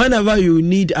whenever you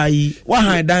need wa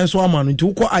han dan so ama no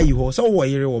nti ukọ ho so wo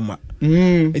yere wo ma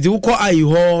nti ukọ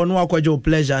ho no akwaje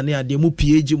pleasure ne ade mu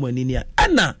page mu ani ne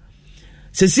ana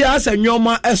sesi asa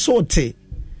nyoma esote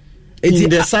in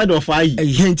the side of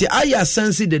nti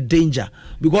sense the danger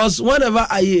because whenever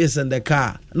is in the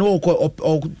car no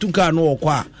okọ to car no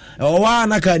okọ wa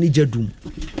na car ni jadum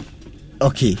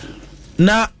okay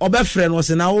na obefre no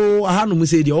se na wo ahanu mu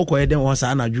se de okoye den wo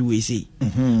sa na dwu we sei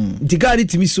ntikari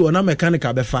timi so na mechanic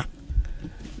abefa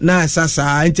na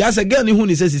sasa nti asa girl ni hu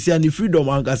ni se sisi ani freedom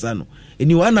ankasa no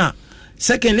eni wana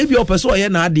secondly bi opeso ye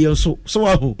na ade so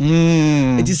wa ho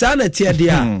nti sa na tie de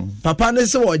a papa ne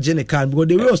se wo gene kan because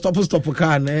they will stop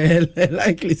car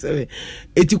likely say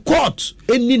eti court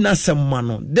eni na semma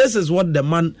no this is what the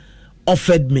man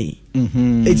offered me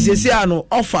eti se ano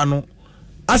offer no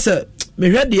asa me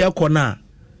hwede ekona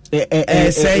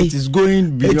say it is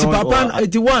going beyond it's papa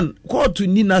 81 court to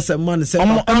ni na some man say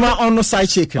on side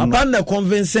check papa na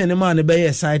convince any man be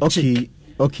your side check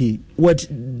okay what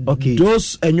okay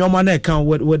those enyoma na can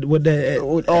with the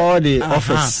all the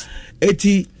office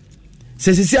 80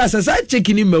 say side check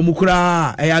ni mamu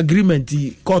kura agreement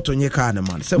court onye ka na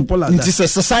man simple as that it is a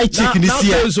side check this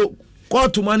year so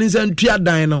court man is ntua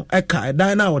dan no eka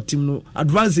dan na otim no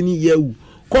advance ni yewu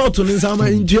court in some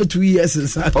into 2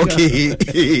 years okay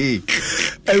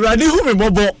everybody who me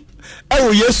bobo e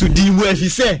wo yesu di mu afi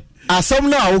say asam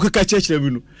na wo kaka church na bi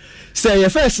no say ye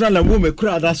first na la mu me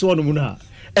kura da so no mu na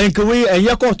enke we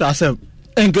enye court asam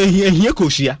enke hie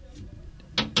koshia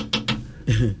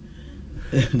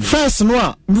first no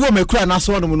a mi wo me kura na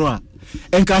so no mu no a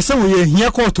enke asam we hie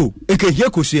court o enke hie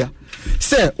koshia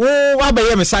say wo wa be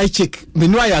ye me side check me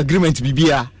no ay agreement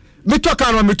bibia me to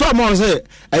kan no me to mo say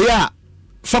eya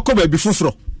fako baby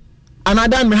fufuro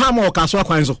another me ha mo kaso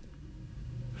akwanzo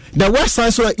the worst time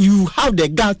so you have the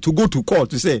guy to go to court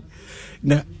to say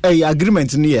na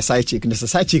agreement ni side check the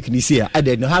side check ni see I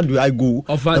don't know how do I go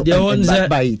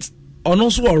by it on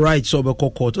also all right so be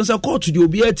court so court to the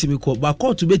obi atimi court but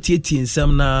court to be tie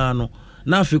nsem na no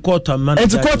na fi court man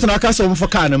and court na kasa mo for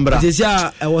car number this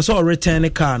year I was all return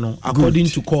car no according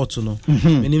to court no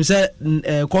meaning say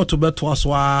court to be to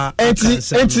aswa and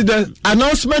the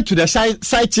announcement to the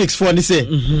side checks for ni say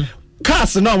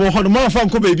cars na mo hono mo fa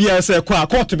nko baby a say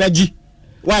court be gi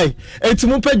why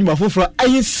entimu padwuma foforo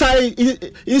ayi side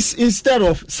instead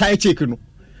of side check no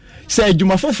say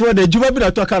adwuma foforo da adwuma bi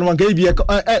na to car no nka bi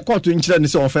court nkira ni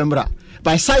say on femra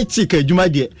by side check adwuma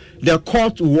de the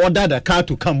court will order the car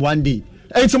to come one day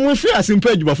enti mo fi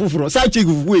asimpa adwuma foforo side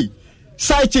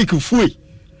chick fuwe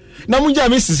na munja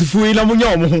Mrs. Fuwe na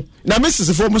munya omo ho na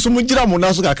Mrs. Fuwe mo so munjira mo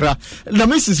na so kakra na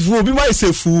Mrs. Fuwe obi mai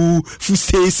se fu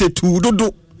se tu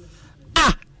dodo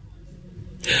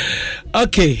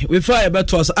okay, we fire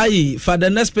about us. Aye, for the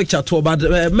next picture to about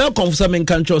Malcolm Samin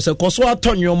Country say Koswa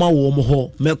Tonyoma wo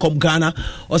ho Malcolm Ghana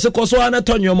or say Koswa na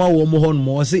Tonyoma wo ho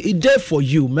mo say it there for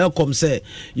you. Malcolm say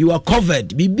you are covered.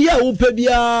 Bibia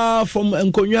upebia from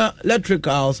Nkonya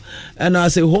electricals and I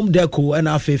say home deco and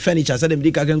I furniture say dem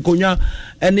dika Nkonya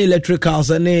any electricals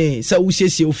any say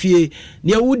usiesie ofie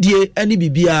ne wudie any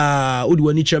bibia wudi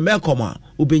wani che Malcolm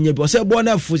obenye bi say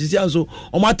bona fosisi anso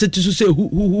o matete so say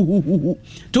hu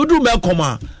to do Malcolm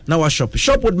now wa shop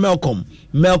with Malcolm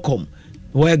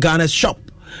where Ghana's shop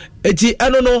eti I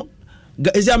don't know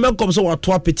is ya Malcolm so what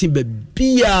apeti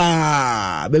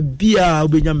bebia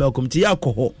obenya Malcolm ti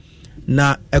alcohol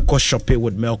na eco shop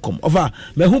with Malcolm over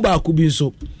me hu ba ku bi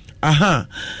so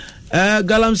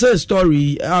Galamsey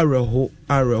story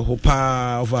areho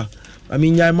pa over I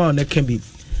mean ya ma na can be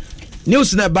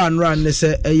news na ban ran ne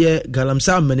say eye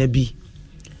Galamsey amana bi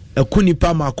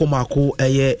ekunipa mako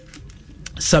eye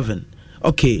 7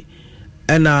 okay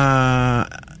and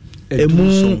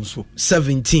emu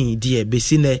 17 dear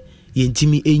besine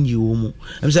yentimi enyi wo mu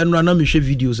am say no na me hwe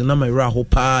videos na me ra ho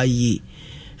pa yi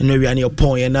na wi ane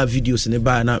opon na videos ne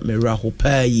ba na me ra ho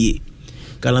pa yi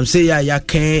Galamsey ya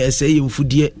kan ese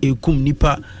yemfudie ekum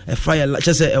nipa e fire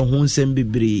chese ehun nsem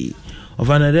bebre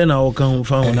ofana de na wo kan ho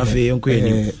fa ho na fe enko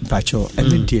eni pacho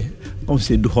entie on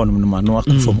se du honum no ma no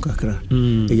akfom kakra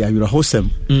e ya yura hosem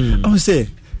on se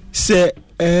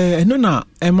no na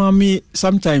emami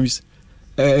sometimes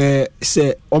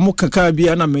say omo kaka bi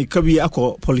ana me ka bi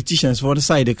akọ politicians for the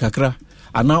side kakra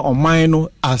ana oman no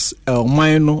as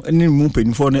oman no ni mu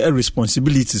penifo no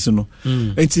responsibilities no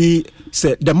enti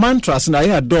say the mantras na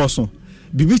ya doso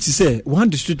bibi ti say one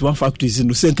district one factories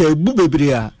no say ka bu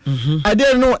bebre a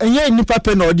ade no enye nipa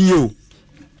pe na odi yo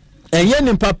enye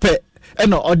nipa pe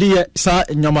na odi sa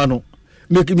nyama no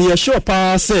me sure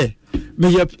pa say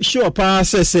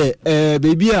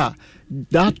baby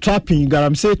that trapping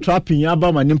Galamsey trapping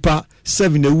abama nimpa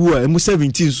 7 ewu emu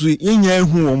 17 so yenya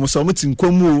ehu o so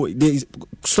mutinkomu they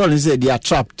story say they are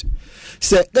trapped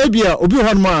say ebia obi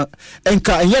honma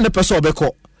enka enye ne person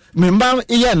obeko memba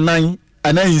iye nan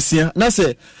ana insia na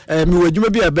say me wadwuma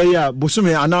bi abaye a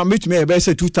bosume ana metumi e be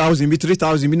say 2000 bi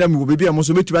 3000 bi na me obi a mo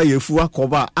so metumi ayefu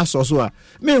akoba asoso a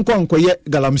me nkonkoye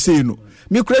Galamsey no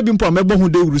me kura bi mpo mebo hu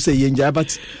de wuru say yenja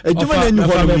but adwuma na ni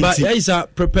ho no ya isa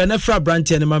prepare na fra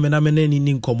branch na me na me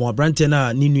ni nkomo branch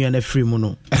na ni nua na free mu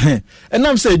no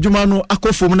enam say adwuma no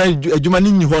akofom na adwuma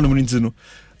ni ni ho no nti no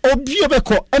obi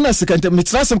obeko na sekante me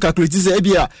transem calculate say e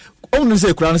bia onu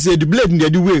say kura no say the blade na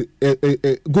the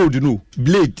way gold no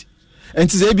blade and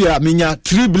say bia menya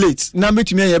 3 blades na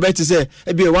metumi ya bet say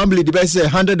e bia 1 blade be say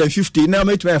 150 na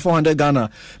metumi 400 Ghana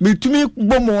metumi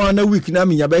gbomo na week na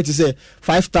menya bet say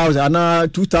 5000 na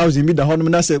 2000 mi da hono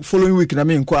na say following week na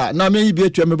me nko na me bia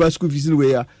tua me ba school fees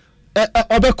we ya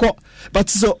obeko but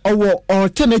so our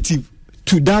alternative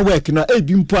to that work na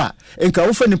ebi mpo a enka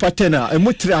wo fa ni pattern a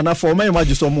emotire ana for my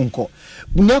imagine so mo nko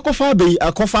na kofa be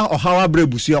akofa ohawa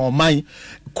brebusu o man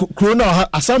krona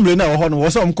assembly na ho no wo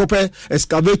so mkope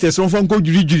excavators so fon ko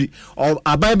jurijuri o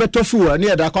abai betofu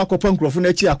na e da akopa nkrofo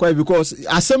na chi akwa because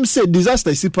asem say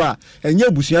disaster sipa enye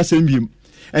busu asem biem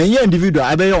enye individual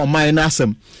abai o man na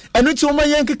asem enu ti o man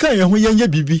yen keka ye ho yenye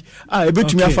bibi a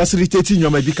ebetumi facilitate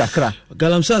nyoma bi kakra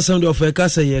Galamsey assembly of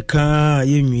Ekasa ye ka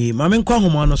ye nwi ma me nkwa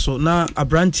homo no so na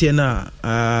abrantie na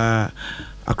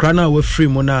akrana we free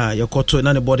mo na yakoto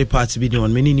na ne body parts bi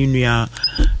on meni ni nua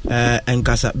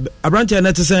enkasa abrantie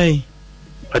na te sen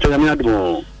acha mi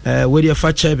admo we dey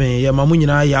fa chebe ye mamu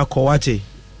nyina ya akowate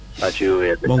achu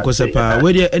ye bonko sepa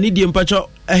we dey ani die mpacho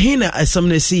ehina asam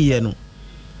na si ye no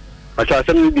acha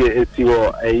asam ni die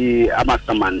etiwo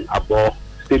Amasaman abo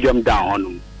stadium down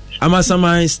honum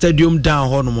Amasaman stadium down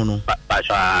honum no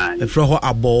acha e fro ho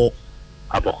abo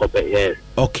ko be yes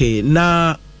okay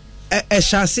na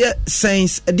shase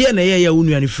sense dia na ye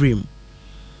unu ani free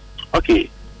okay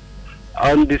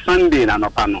on the Sunday na no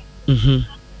pano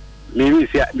me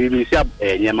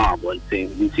see nyema abonten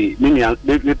nti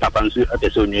me papa nso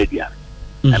apeso nwa adua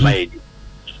amaedi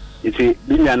nti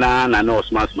binya na no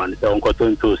smart man se onkoto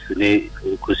ntos ne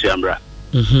kusiamra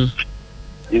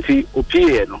nti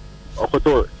opie no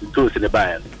okoto ntos ne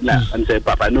ba na amse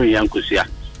papa no yan kusia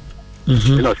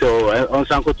no so on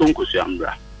sankoto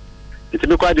nkusiamra nti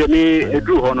me kwa de me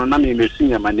edru ho no na me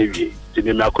mesunya ma na wie nti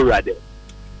me akora de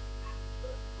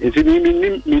nti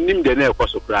me de na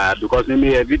ekoso kra because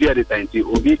me a video editor nti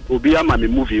obi ama me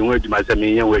movie ho adwuma se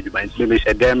me yen ho adwuma nti me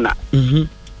hye dem na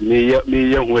me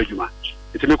yen ho adwuma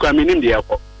nti me kwa me nim de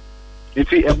ekọ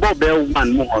nti ebo be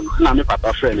one mo ho na me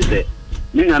papa friend say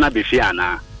me nyana be fi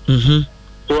ana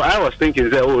so I was thinking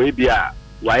say oh ebia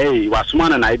why wasuma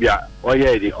na ebia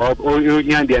oye di o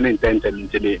yan de na intent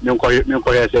nti me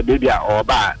nko say baby a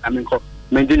oba na me nko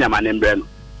me nginya ma ne mbre no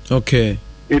okay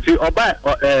if oba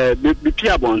be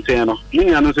pia bonten no me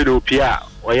nyana so de opia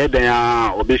oye dan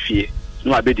a obefie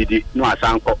no abedidi no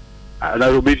asanko na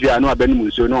obefie no abenu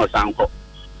nso no asanko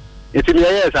iti me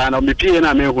yes ana me pie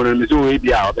na me hunu me so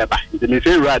ebia obeba iti me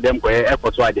say ra dem ko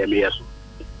ekoto ade me yeso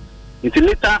iti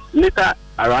later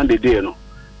around the day no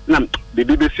na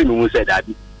bibi be si me hu say that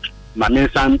ma me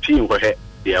san pie nkohe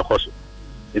de ekoso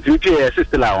iti pie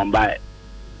sister la on by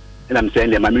na me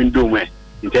say ma me ndum e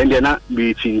iti na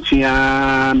bi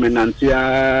chinchia me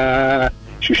nantia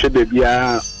hwehwe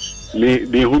bebia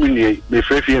me hu me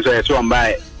frefie so yeso on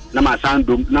by na ma san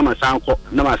dum na ma san ko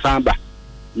na ma san ba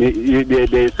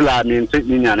the Islam in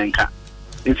Nyanenka.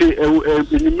 In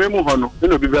the memo hono,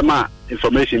 no be ma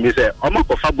information me say,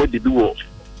 Omako Fabo de Duo,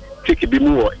 Tiki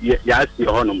Bimu, Yasi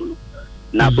Honomo.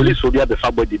 Now police will be at the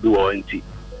Fabo de Duo and tea.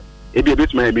 It be a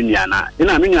bit my Minyana. In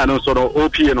a Minyano sort of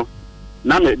OPNO.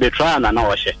 Now the trial and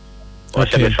our share. Or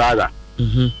share the father.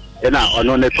 And now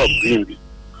on the top green.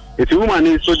 If a woman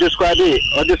is so describe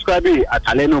it at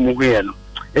Aleno Mugueno.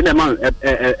 In a month,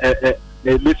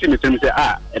 they listen to me say,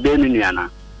 a Bemiana.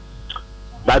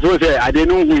 But what I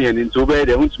didn't know when into where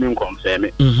they want me confirm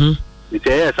it. It's a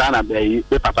yes, Anna Bay,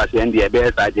 the Papa and the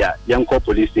best idea, young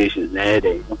police stations,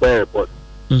 they report.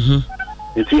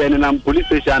 It's here in police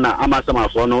station,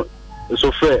 Amasaman for no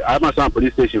so fair, Amasaman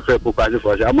police station fair for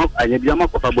I'm not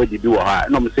of a body do her,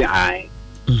 no, say I.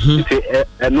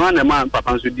 And one man,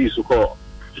 Papa should do so call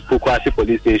Pukwasi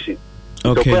police station.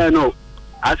 Okay, no,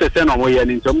 as a son of my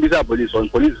and some bizarre police on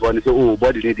police for say, oh,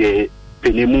 body need a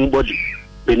penny moon body.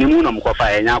 Benimuna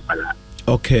mkofa enya kwala.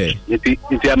 Okay.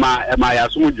 Iti ama ya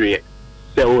sumudwe.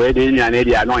 Se o ede nya na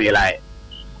dia no yelae.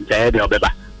 Nta de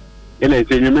obeba. Ene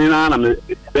nti nyume na me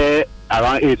be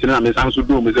around 8 na me sanso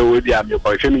do me se o dia me ko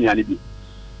hwe me nya ne bi.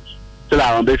 Sela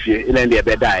around be fie ene de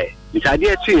be dai. Nta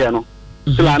de chi ye no.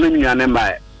 Sela na nya ne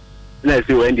mbae. Na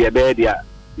se o ende be dia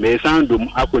me sanso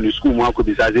akoni school mu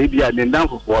akobisa ze bia me ndan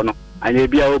fofo no. Anya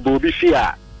bia obo bi fie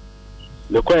a.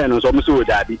 Le koye no so me so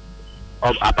dabi.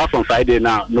 Apart from Friday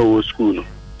now, no school. No,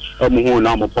 I'm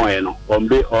now point. No, I'm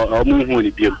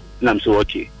home. I'm so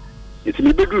okay. It's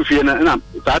me big roof here, and I'm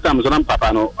some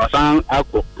papa no, or some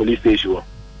alcohol police station.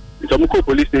 It's a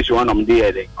police station. I'm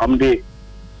there. I'm the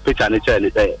picture and the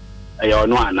child. I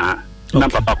know na. Na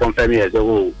papa confirm yes.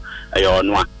 Oh, I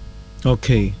know.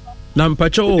 Okay. Na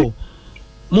mpacho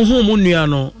muhu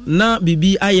munuano na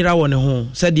bibi ayira wone ho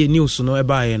said the news no e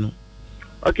baaye no.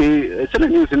 Okay, so the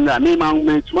news in that me man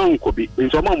could be in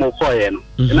some more coin,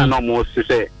 and I know more to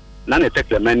say, none take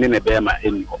the man in a bear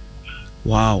in.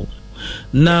 Wow.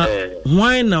 Now,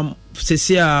 why now,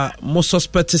 Cecia, most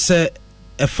suspect say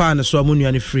a fan so money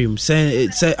and free, say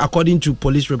according to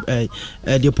police,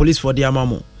 the police for the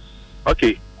Amamo.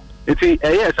 Okay, it's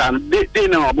yes, and they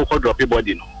know about drop your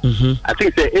body. No, I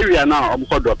think the area now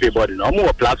about drop your body. No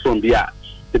more platform there,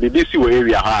 the BBC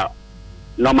area,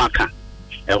 no matter,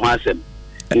 and once.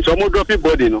 It's almost drop your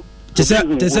body, no.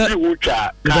 Can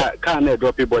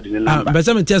drop your body in number. But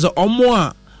some tells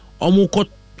omo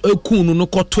ekunu no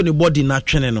koto ne body na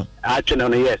twene no.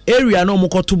 Yes. Area no mo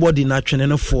koto body na twene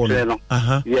no for no.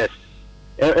 Yes.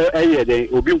 They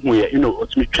obi hu ye, you know,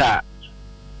 otumi twa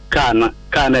can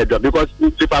drop because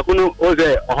Tipakuno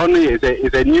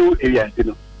is a new area, you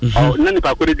know. Or none of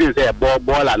Pakuni say a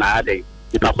ball and a day.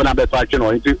 Tipakuna be touching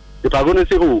or into if I'm going to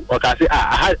say who or can say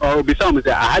I had or be some say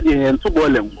I had in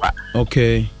football.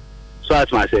 Okay. So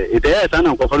that's my say. If there is an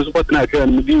uncle for support now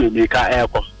can be make car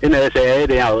airport. In a say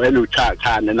they are a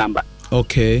car the number.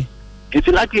 Okay. It's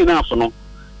lucky enough no.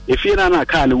 If you're not a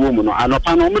car the woman or an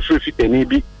open on free fit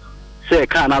maybe say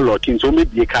car not locking so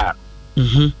maybe a car.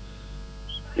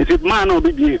 If it man or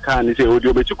be a car and say oh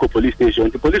you be to police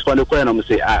station the police for the corner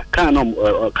say car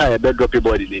no car bed drop your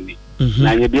body in me.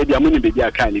 Now you be a money be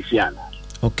a car if you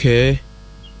okay.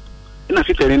 And I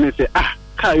fit and say,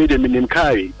 carry the minimum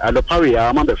carry. I don't worry,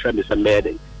 I'm on the friend is a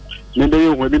lady. Maybe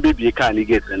you will be a car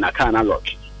get and I can't unlock.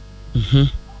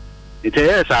 It's a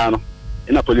yes, I know.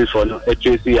 In a police phone, a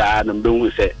Tracy and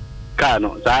Boom say,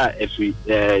 Cano, if we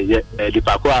the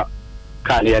Paqua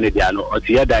can't hear any piano or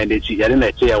the other in the tea, and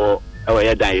a chair or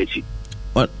a diet.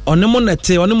 On the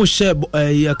money, on the share,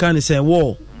 you can't say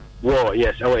war. War,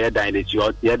 yes, our diet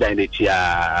or the other in the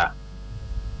chair.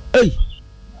 Hey.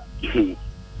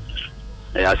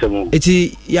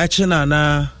 eti ya chena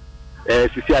na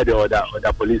sisi ade order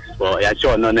police for ya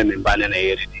cho no na memba na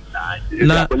yere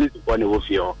na police for ne wo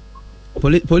fie ho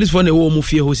police for ne wo mu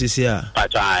fie ho sisi a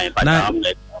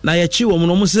na ya chi wo mu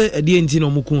no mu se ade enti no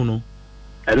mu kun no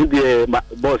elu de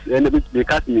boss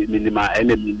because minima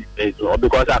enemy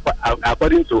because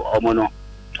according to omono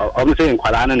omo say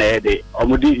nkwala na ede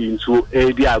omo di into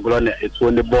edi agro na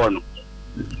etu ne ball no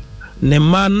ne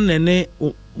man ne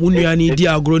munua ni di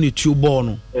agro ni tu ball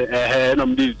no no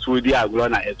mdi tu di agro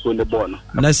na etu ne ball no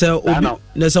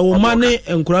na se wo man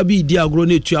nkura bi di agro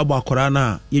na etu abakora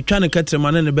na ye twa ne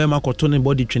katrema na ne be makoto ne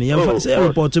body twene ye say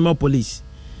report ma police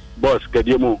boss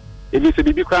kadiemo ebi se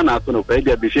bibi kwa na so no fa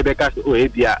dia be she be ka o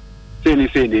ebia say ni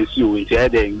si o nti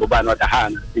ede ngba no da ha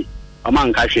na si ọma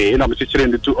nka hwe ina mchichere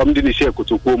ndu omdi ni she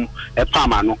kutukom e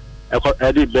pama no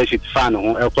e di bedsheet fan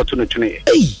ho e koto no twene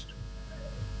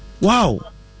wow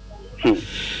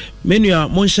menua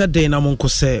monsha dey na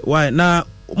monkose why na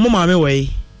mo maame wey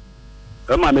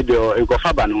maame de e go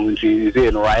fa ba no nti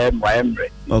ze no why emre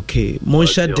okay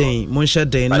monsha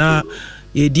dey na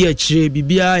ye di akire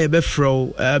bibia ye be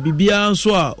fro bibia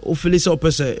nso a o felise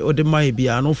opese o de mai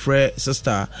bia no frɛ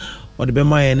sister or the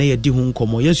bema na ye di hu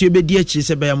nkomo yes you be di akire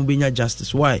se be ya mo benya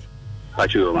justice why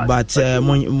but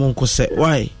monko se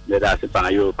why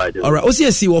all right o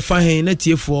see wo fa hen na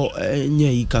tiefo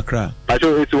nya yi kakra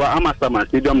pacho eti wa Amasaman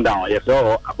stadium down ye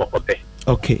so abokope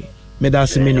okay me da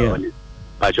se menu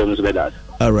pacho no be that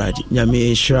all right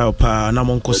nyame shira pa na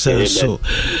monko se so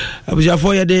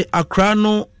abujafo ye de Accra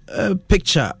no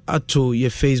picture ato your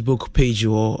Facebook page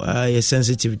or your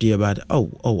sensitive dear about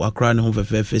Accra no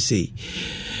fe say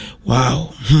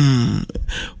wow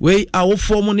we our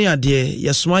form ne ade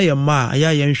yesoma ye ma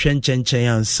aya ye nhwe nkyɛnkyɛn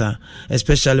ansa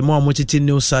especially mo amotiti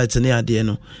new site ne ade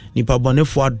no nipa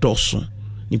bonefo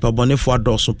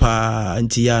adoso pa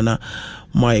antiana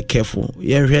my careful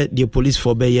ye hwɛ the police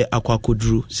for be ye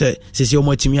akwakoduru se o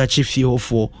matimi achi fie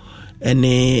hofo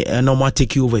ene normal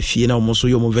take over fie na mo so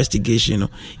your investigation no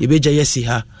ibeja yesi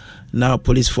ha na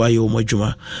police for ayo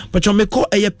madwuma but you make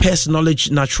a pest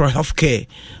knowledge natural healthcare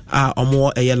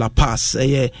omo La Paz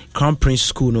Crown Prince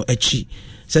school no achi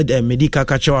said medical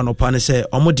kacho no pa ne say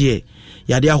omo de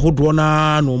yade ahodo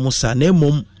na no musa na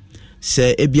emom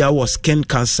say ebia was skin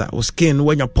cancer or skin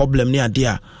when your problem ne ade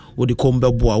a wo de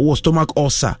kombe boa wo stomach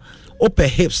ulcer upper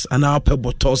hips and upper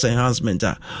buttocks enhancement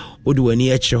wo de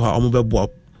wani achi ho omo be boa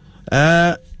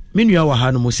minua wa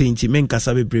ha no mo senti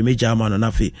menkasa bebre meja ama no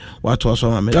nafe wato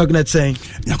aso ma me Agnet saying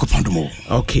yakopandomo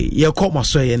okay ye ko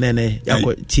maso ye nene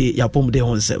yakoti yapom de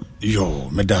honsem yo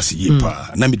medasi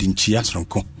yipa na medinchi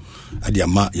asronko ade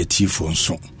ama ye tifo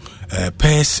nso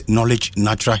pest knowledge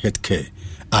natural health care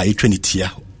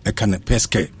etwanitia kana pest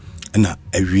care na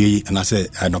awie na se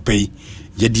anopei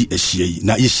yedi ahie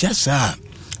na ye hyasa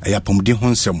ayapom de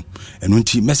honsem enu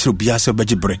nti mesero bia se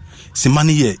begibre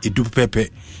simane ye edu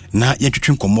pepe na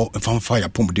yetwetwe nkomo mfamfa ya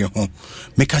pomde ho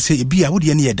meka se ebi a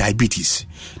wode ne ye diabetes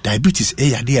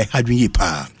yade ya hadwen yi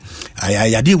pa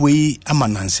yade we ama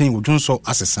nansen wodwonso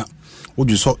asesa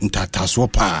wodwonso ntataso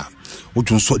pa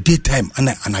wodwonso daytime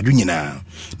ana anadwo nyina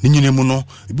ne nyina mu no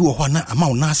ebi wo ho na ama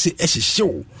wo na ase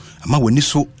ehyehyew ama wani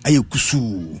so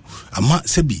ayekusu ama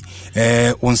sabi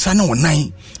wonsa na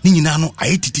wonan ne nyina no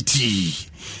ayetititi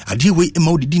ade we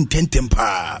ema wodidi ntentem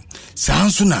pa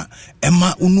sanso na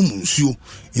ema onum nsuo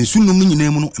nsunum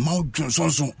nyina mu no ema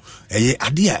wodwonsonso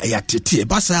ade a yatete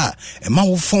basa ema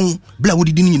wo fon bla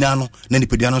wodidi nyina no na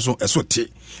nipadia no so eso te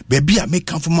bebi a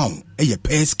make am for ma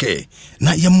pest care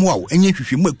na yemwa wo enye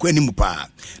hwehwemu akwa ni mu pa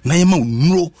na yema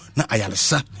onuro na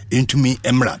ayalesa entumi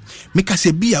emra meka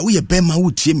se bia wo ye bema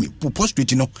wo tie mi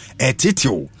prostrate no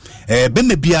eteteo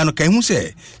bema bia no kan hu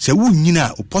se wo nyina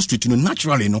prostrate no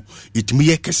naturally no itimi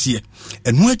ye kese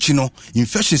enu achi no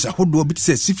infections ahodo bit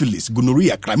se syphilis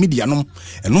gonorrhea chlamydia no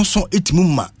eno so etimi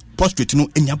ma prostrate no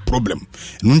enya problem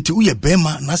nunti wo ye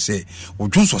bema na se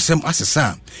wodwonso sem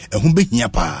asesa ehu behia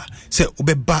pa se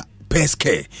obeba pest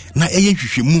care na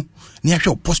hwehwemu ni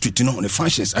ahwe prostrate no ne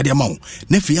functions ade ama wo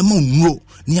na fi ama nuro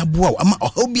ni aboa ama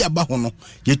obi aba ho no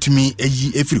yetumi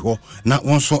eyi efiri ho na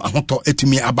wonso ahoto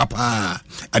etumi aba pa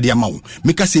ade ama wo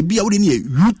meka se bia wo de ne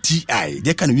UTI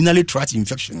de kan urinary tract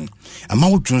infection ama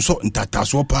wo dwonso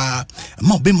ntataso pa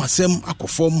ama obe masem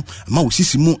akofom ama wo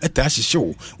sisimu eta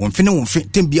hyehyew wonfe ne wonfe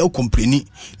tembia wo complaini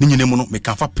ni nyine mu no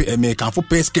meka fa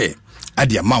pest care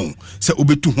ade ama wo se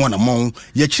obetu ho na mo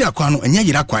ye kire akwa no enya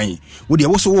yira kwan wo de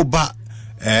wo so wo ba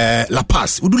La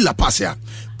Paz udu La Paz ya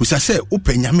busa se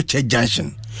ope Nyameche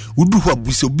Junction udu ho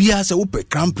busa bia se ope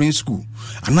Crown Prince School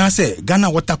ana se Ghana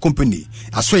Water Company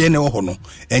aso ye ne wo ho no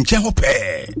enche ho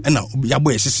pe na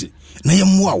yabo esisi na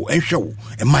yɛmmoa wo ɛhwɛ wo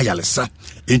ɛma yalesa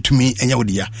ɛntumi ɛnyɛ wo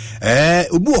dea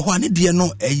obi wɔ hɔ a ne deɛ no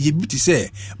ɛyɛ bi te sɛ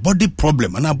body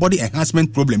problem anaa body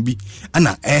enhancement problem bi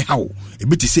ana ɛha wo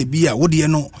ebi te sɛ bi a wo deɛ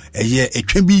no ɛyɛ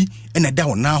ɛtwa bi ɛna da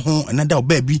wo na ho ɛna da wo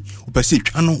baa bi wopɛ sɛ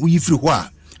ɛtwa no woyi firi hɔ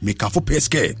a mekafo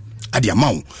pɛskɛ ade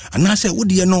ama wo anaasɛ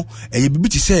wodeɛ no ɛyɛ bibi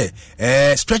te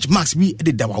sɛ stretch marks bi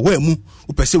de da wawa mu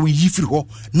wopɛ sɛ woyi firi hɔ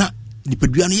na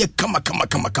nipadua no yɛ kama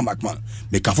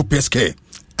mekafo pɛskɛ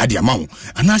ade ama wo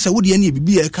anaasɛ wodeɛ no yɛ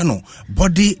bibi a ɛka no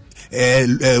body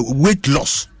weight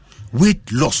loss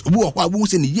obi wɔ hɔ a wohu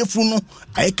sɛ ne yɛfuru no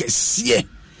ayɛ kɛseɛ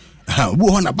obi wɔ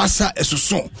hɔ na basa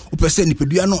ɛsoso wopɛ sɛ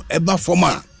nipadua no ɛba fam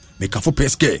a mekafo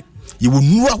pɛskɛ yɛwɔ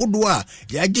nnuro ahodoɔ a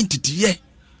yɛagye nteteyɛ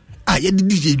a yɛde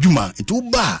di yɛ adwuma nti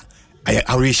woba a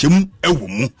awerɛhyɛmu ɛwɔ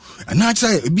mu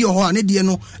anaasɛ ebi wɔ hɔ a ne deɛ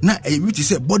no na ɛbi te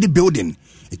sɛ body building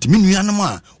nti me nuanom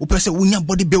a wopɛ sɛ wonya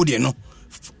body building no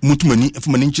mutumani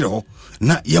mfumani nkyerɛ hɔ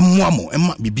na yɛmmoa mo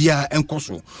ɛma biribiara ɛnkɔ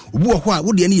so obi wɔ hɔ a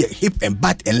wodeɛ no yɛ hip and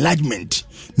back enlargement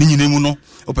ne nyina mu no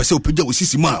wopɛ sɛ wopɛgya wo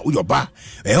sisi mu a woyɛ ɔba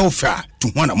ɛyɛ wo fɛ a to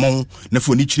ho anammɔn na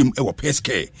fa oni kyirim ɛwɔ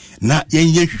pɛskɛ na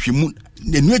yɛnyɛ hwehwɛmu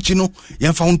ɛnu akyi no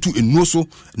yɛmfa ho nto ɛnuo so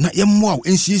na yɛmmoa wo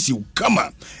ɛnsiesie wo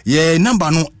kama yɛ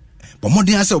namba no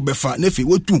bɔmmɔden asɛ wobɛfa na afei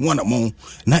wotu ho anammɔn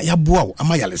na yɛaboa wo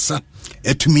ama yalesa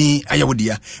atumi ayɛ wo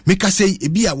dea meka sɛ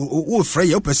ebi a wofrɛ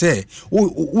yɛ wopɛ sɛ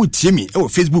wotie me ɛwɔ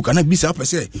Facebook anaa bisa wopɛ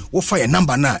sɛ wofa yɛ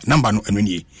namba no ɛno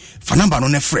nie fa namba no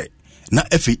ne frɛ na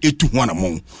afei ɛtu ho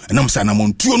anammɔn ɛnam sɛ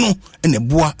anammɔntuo no ɛna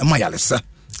ɛboa ɛma yalesa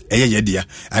ɛyɛ yɛ dea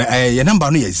yɛ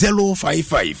namba no yɛ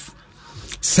 055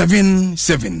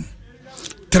 77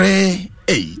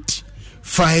 38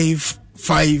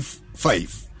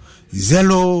 555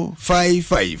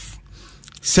 055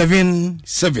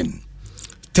 77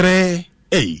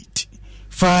 38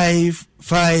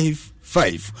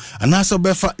 555 anaasɛ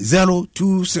wobɛfa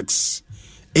 026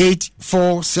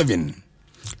 847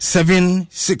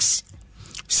 76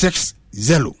 60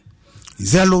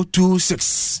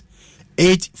 026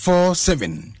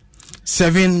 847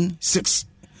 76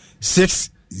 60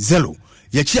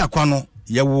 yɛkyi akwa no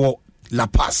yɛwɔ La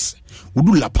Paz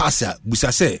wudu La Paz a busa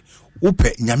sɛ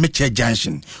wopɛ Nyamekyɛ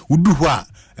junction wudu hɔ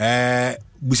a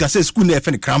busa sɛ school na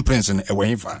ɛfɛ ne Crown Prince no ɛwɔ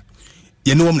hemfa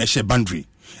yɛne wɔm na ɛhyɛ boundary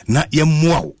na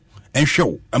yɛmmoa wo ɛnhwɛ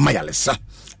wo ɛma yalesa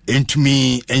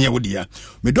ɛntumi ɛnyɛ wo dea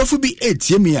medɔfo bi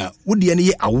ɛtie mi a wo deɛ no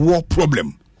yɛ awoɔ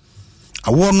problem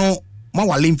awoɔ no ma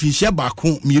wale mfinhyia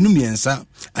baako mmienu mmiɛnsa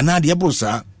anaa deɛ boro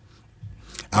saa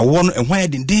awoɔ no ɛho ayɛ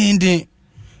dendenden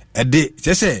ɛde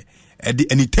kyerɛ sɛ ɛde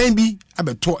anytime bi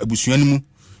abɛtɔ abusua no mu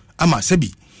ama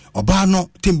sɛbi ɔbaa no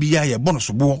tem bi ya yɛbɔ no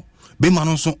soboɔ bɛma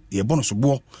no nso yɛbɔ no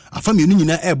soboɔ afa mmienu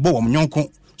nyinaa ɛbɔ wɔn nyɔnko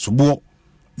soboɔ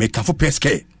mekafo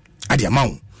pɛskɛ ade ama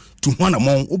wo tu ho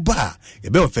anammɔn woba a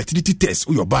yɛbɛwɔ fertility test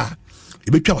woyɛ ɔbaa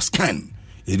yɛbɛtwa wo scan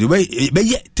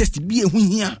yɛbɛyɛ test bi ɛho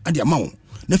hia ade ama wo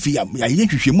na afei yɛayɛ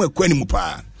nhwehwɛmu akɔ anim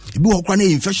paa ebi wɔ hɔ koraa na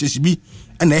ɛyɛ infectious bi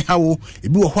ɛna ɛha wo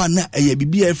ebi wɔ hɔ a na ɛyɛ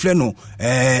biribi a ɛfrɛ no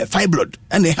fibroid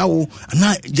ɛna ɛha wo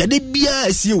anaa gyade biara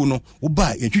asie wo no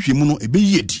woba a yɛhwehwɛmu no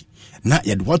ɛbɛyi adi na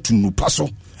yɛde watu nupa so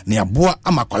na yɛaboa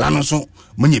ama kwala no so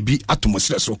manya bi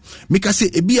atomosrɛ so meka sɛ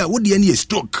ebi a wodeɛ no yɛ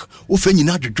stroke wofɛ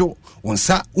nyina adwodwo wo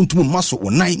nsa wontumi mma so wo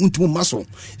nan wontumi mma so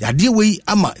yadeɛ wei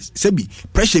ama sɛbi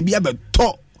pressure bi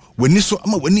abɛtɔ w'ani so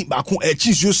ama w'ani baako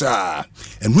ɛkyi nsuo saa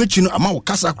ɛno akyi no ama wo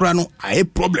kasa koraa no ayɛ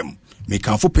problem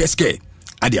mekamfo pɛskɛ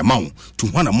ade ama wo to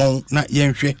ho anammɔn na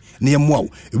yɛnhwɛ na yɛmmoa wo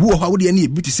ebi wɔ hɔ a wodeɛ no yɛ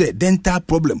bi te sɛ dental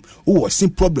problem wowɔ sin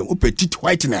problem wopɛ teeth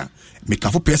whitening a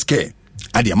mekamfo pɛskɛ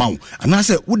ade ama wo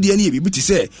anaasɛ wodeɛ no yɛ biribi te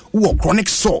sɛ wowɔ chronic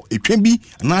sore ɛtwa bi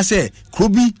anaasɛ kuro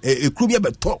bi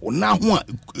abɛtɔ wo na ho a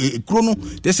kuro no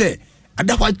te sɛ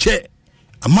ada hɔ akyɛ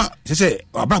ama te sɛ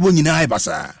abrabɔ nyinaa ɛba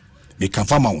saa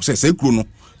mekamfa ama wo sɛ saa kuro no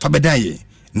fa bɛdan yɛ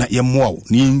na yɛmmoa wo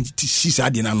na yɛsi saa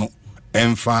adeɛ no ano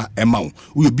ɛmfa ɛma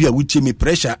wo woyɛ bi a wotie me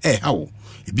pressure ɛha wo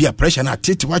ebi a pressure no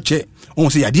atete wakyɛ ɔhu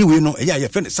sɛ yadeɛ wei no ɛyɛ a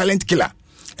yɛfɛ no silent killer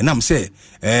ɛnam sɛ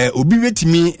obi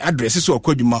wetimi address sɛ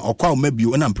ɔkɔ adwuma ɔkɔ a woma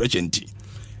bio ɛnam pressure nti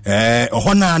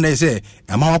ɔhɔ naa na sɛ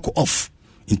ama wakɔ off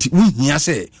nti wohia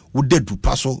sɛ woda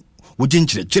dupa so wogye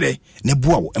nkyerɛkyerɛ na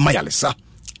boa wo ɛma yalesa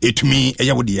ɛtumi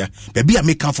ɛyɛ wo deɛ baabi a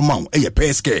meka foma wo ɛyɛ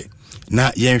pɛskɛ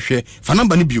na yɛnhwɛ fa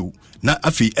namba no bio na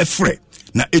afei ɛfrɛ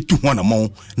na ɛtu ho anammɔn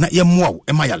na yɛmmoa wo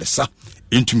ɛma yalesa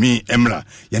ɛntumi ɛmmra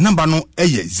yɛ namba no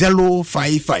ɛyɛ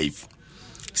 055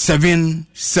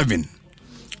 77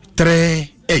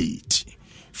 38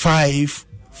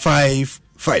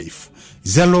 555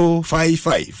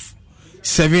 055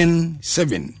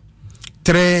 77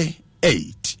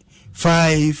 38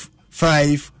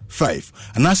 555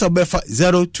 anaasɛ wobɛfa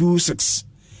 026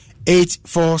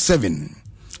 847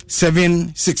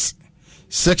 76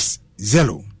 60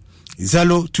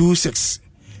 026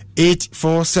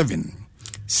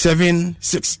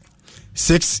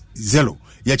 847-7660.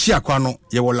 Yachi akwa no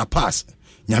ye La Paz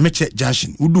Nyameche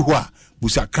Junction udu hɔ a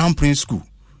busa Crown Prince School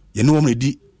ye no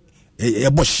mredi ye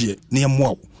bohye ne ye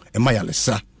moa ema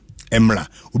yalesa emra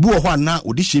obi wɔ hɔ na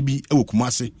odi hye bi ewo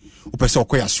Kumase wopɛ sɛ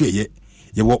ɔkɔ yaso ye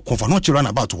wo konfano chira na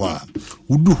about hɔ a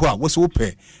udu hɔ a wo sɛ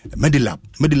wopɛ medilab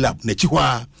na chi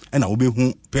hɔ a na wo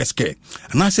behu peske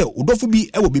anase odofo bi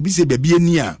ewo bebi se bebi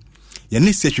ani a ye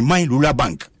ne Sehwiman Rural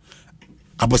Bank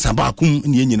abosaba akum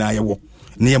ne nyina ye wo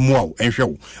ne ye moa enhwe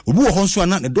wo obi wɔ hɔ nso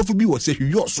na ne dofo bi wɔ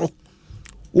Sehwiyo so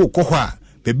wo kɔ hɔ a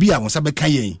bebi a wo sa bɛka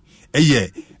yɛn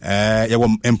ye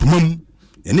wɔ empomam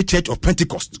ye ne Church of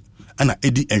Pentecost ana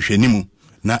edi enhwenimu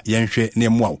na yɛnhwɛ ne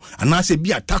moa anase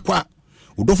bi atakwa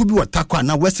odofo bi wɔ takwa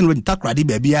na Western Road takwa de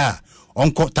bebi a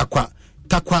onko takwa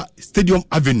Stadium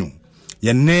Avenue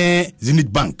ye ne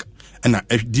Zenith Bank ana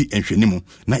edi enhwenimu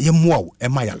na ye moa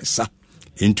ema yalesa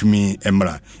entumi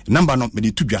emra number no me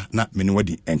di tudwa na me ne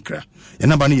wadi enkra ye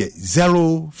number no ye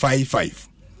 055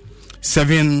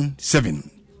 77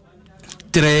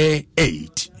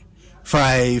 38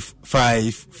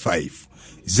 555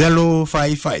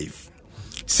 055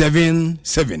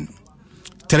 77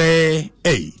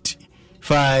 38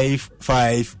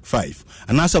 555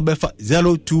 and also befa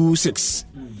 026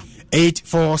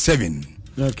 847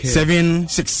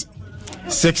 7660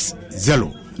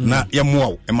 na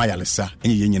yɛmoa ɛma yalesa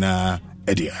ɛnyɛ nyina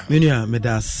ɛdia menua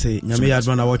medase nyame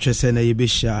yadma na wɔtwe sɛ na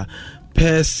yɛbɛhyia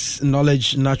Pest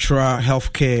Knowledge Natural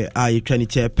Healthcare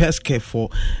trinity Pest Care for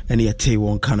any yɛte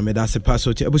wɔn ka no medase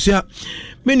paso te abusua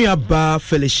menua ba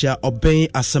Felicia Oben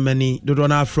Asamani dodo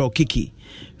na afro Kiki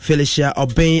Felicia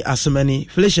Oben Asamani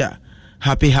Felicia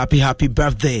happy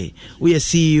birthday. We are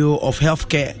CEO of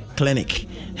Healthcare Clinic,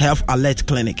 Health Alert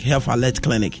Clinic.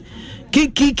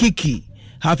 Kiki.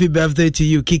 Happy birthday to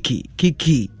you, Kiki.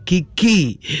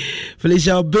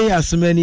 Felicia Oben Asamani.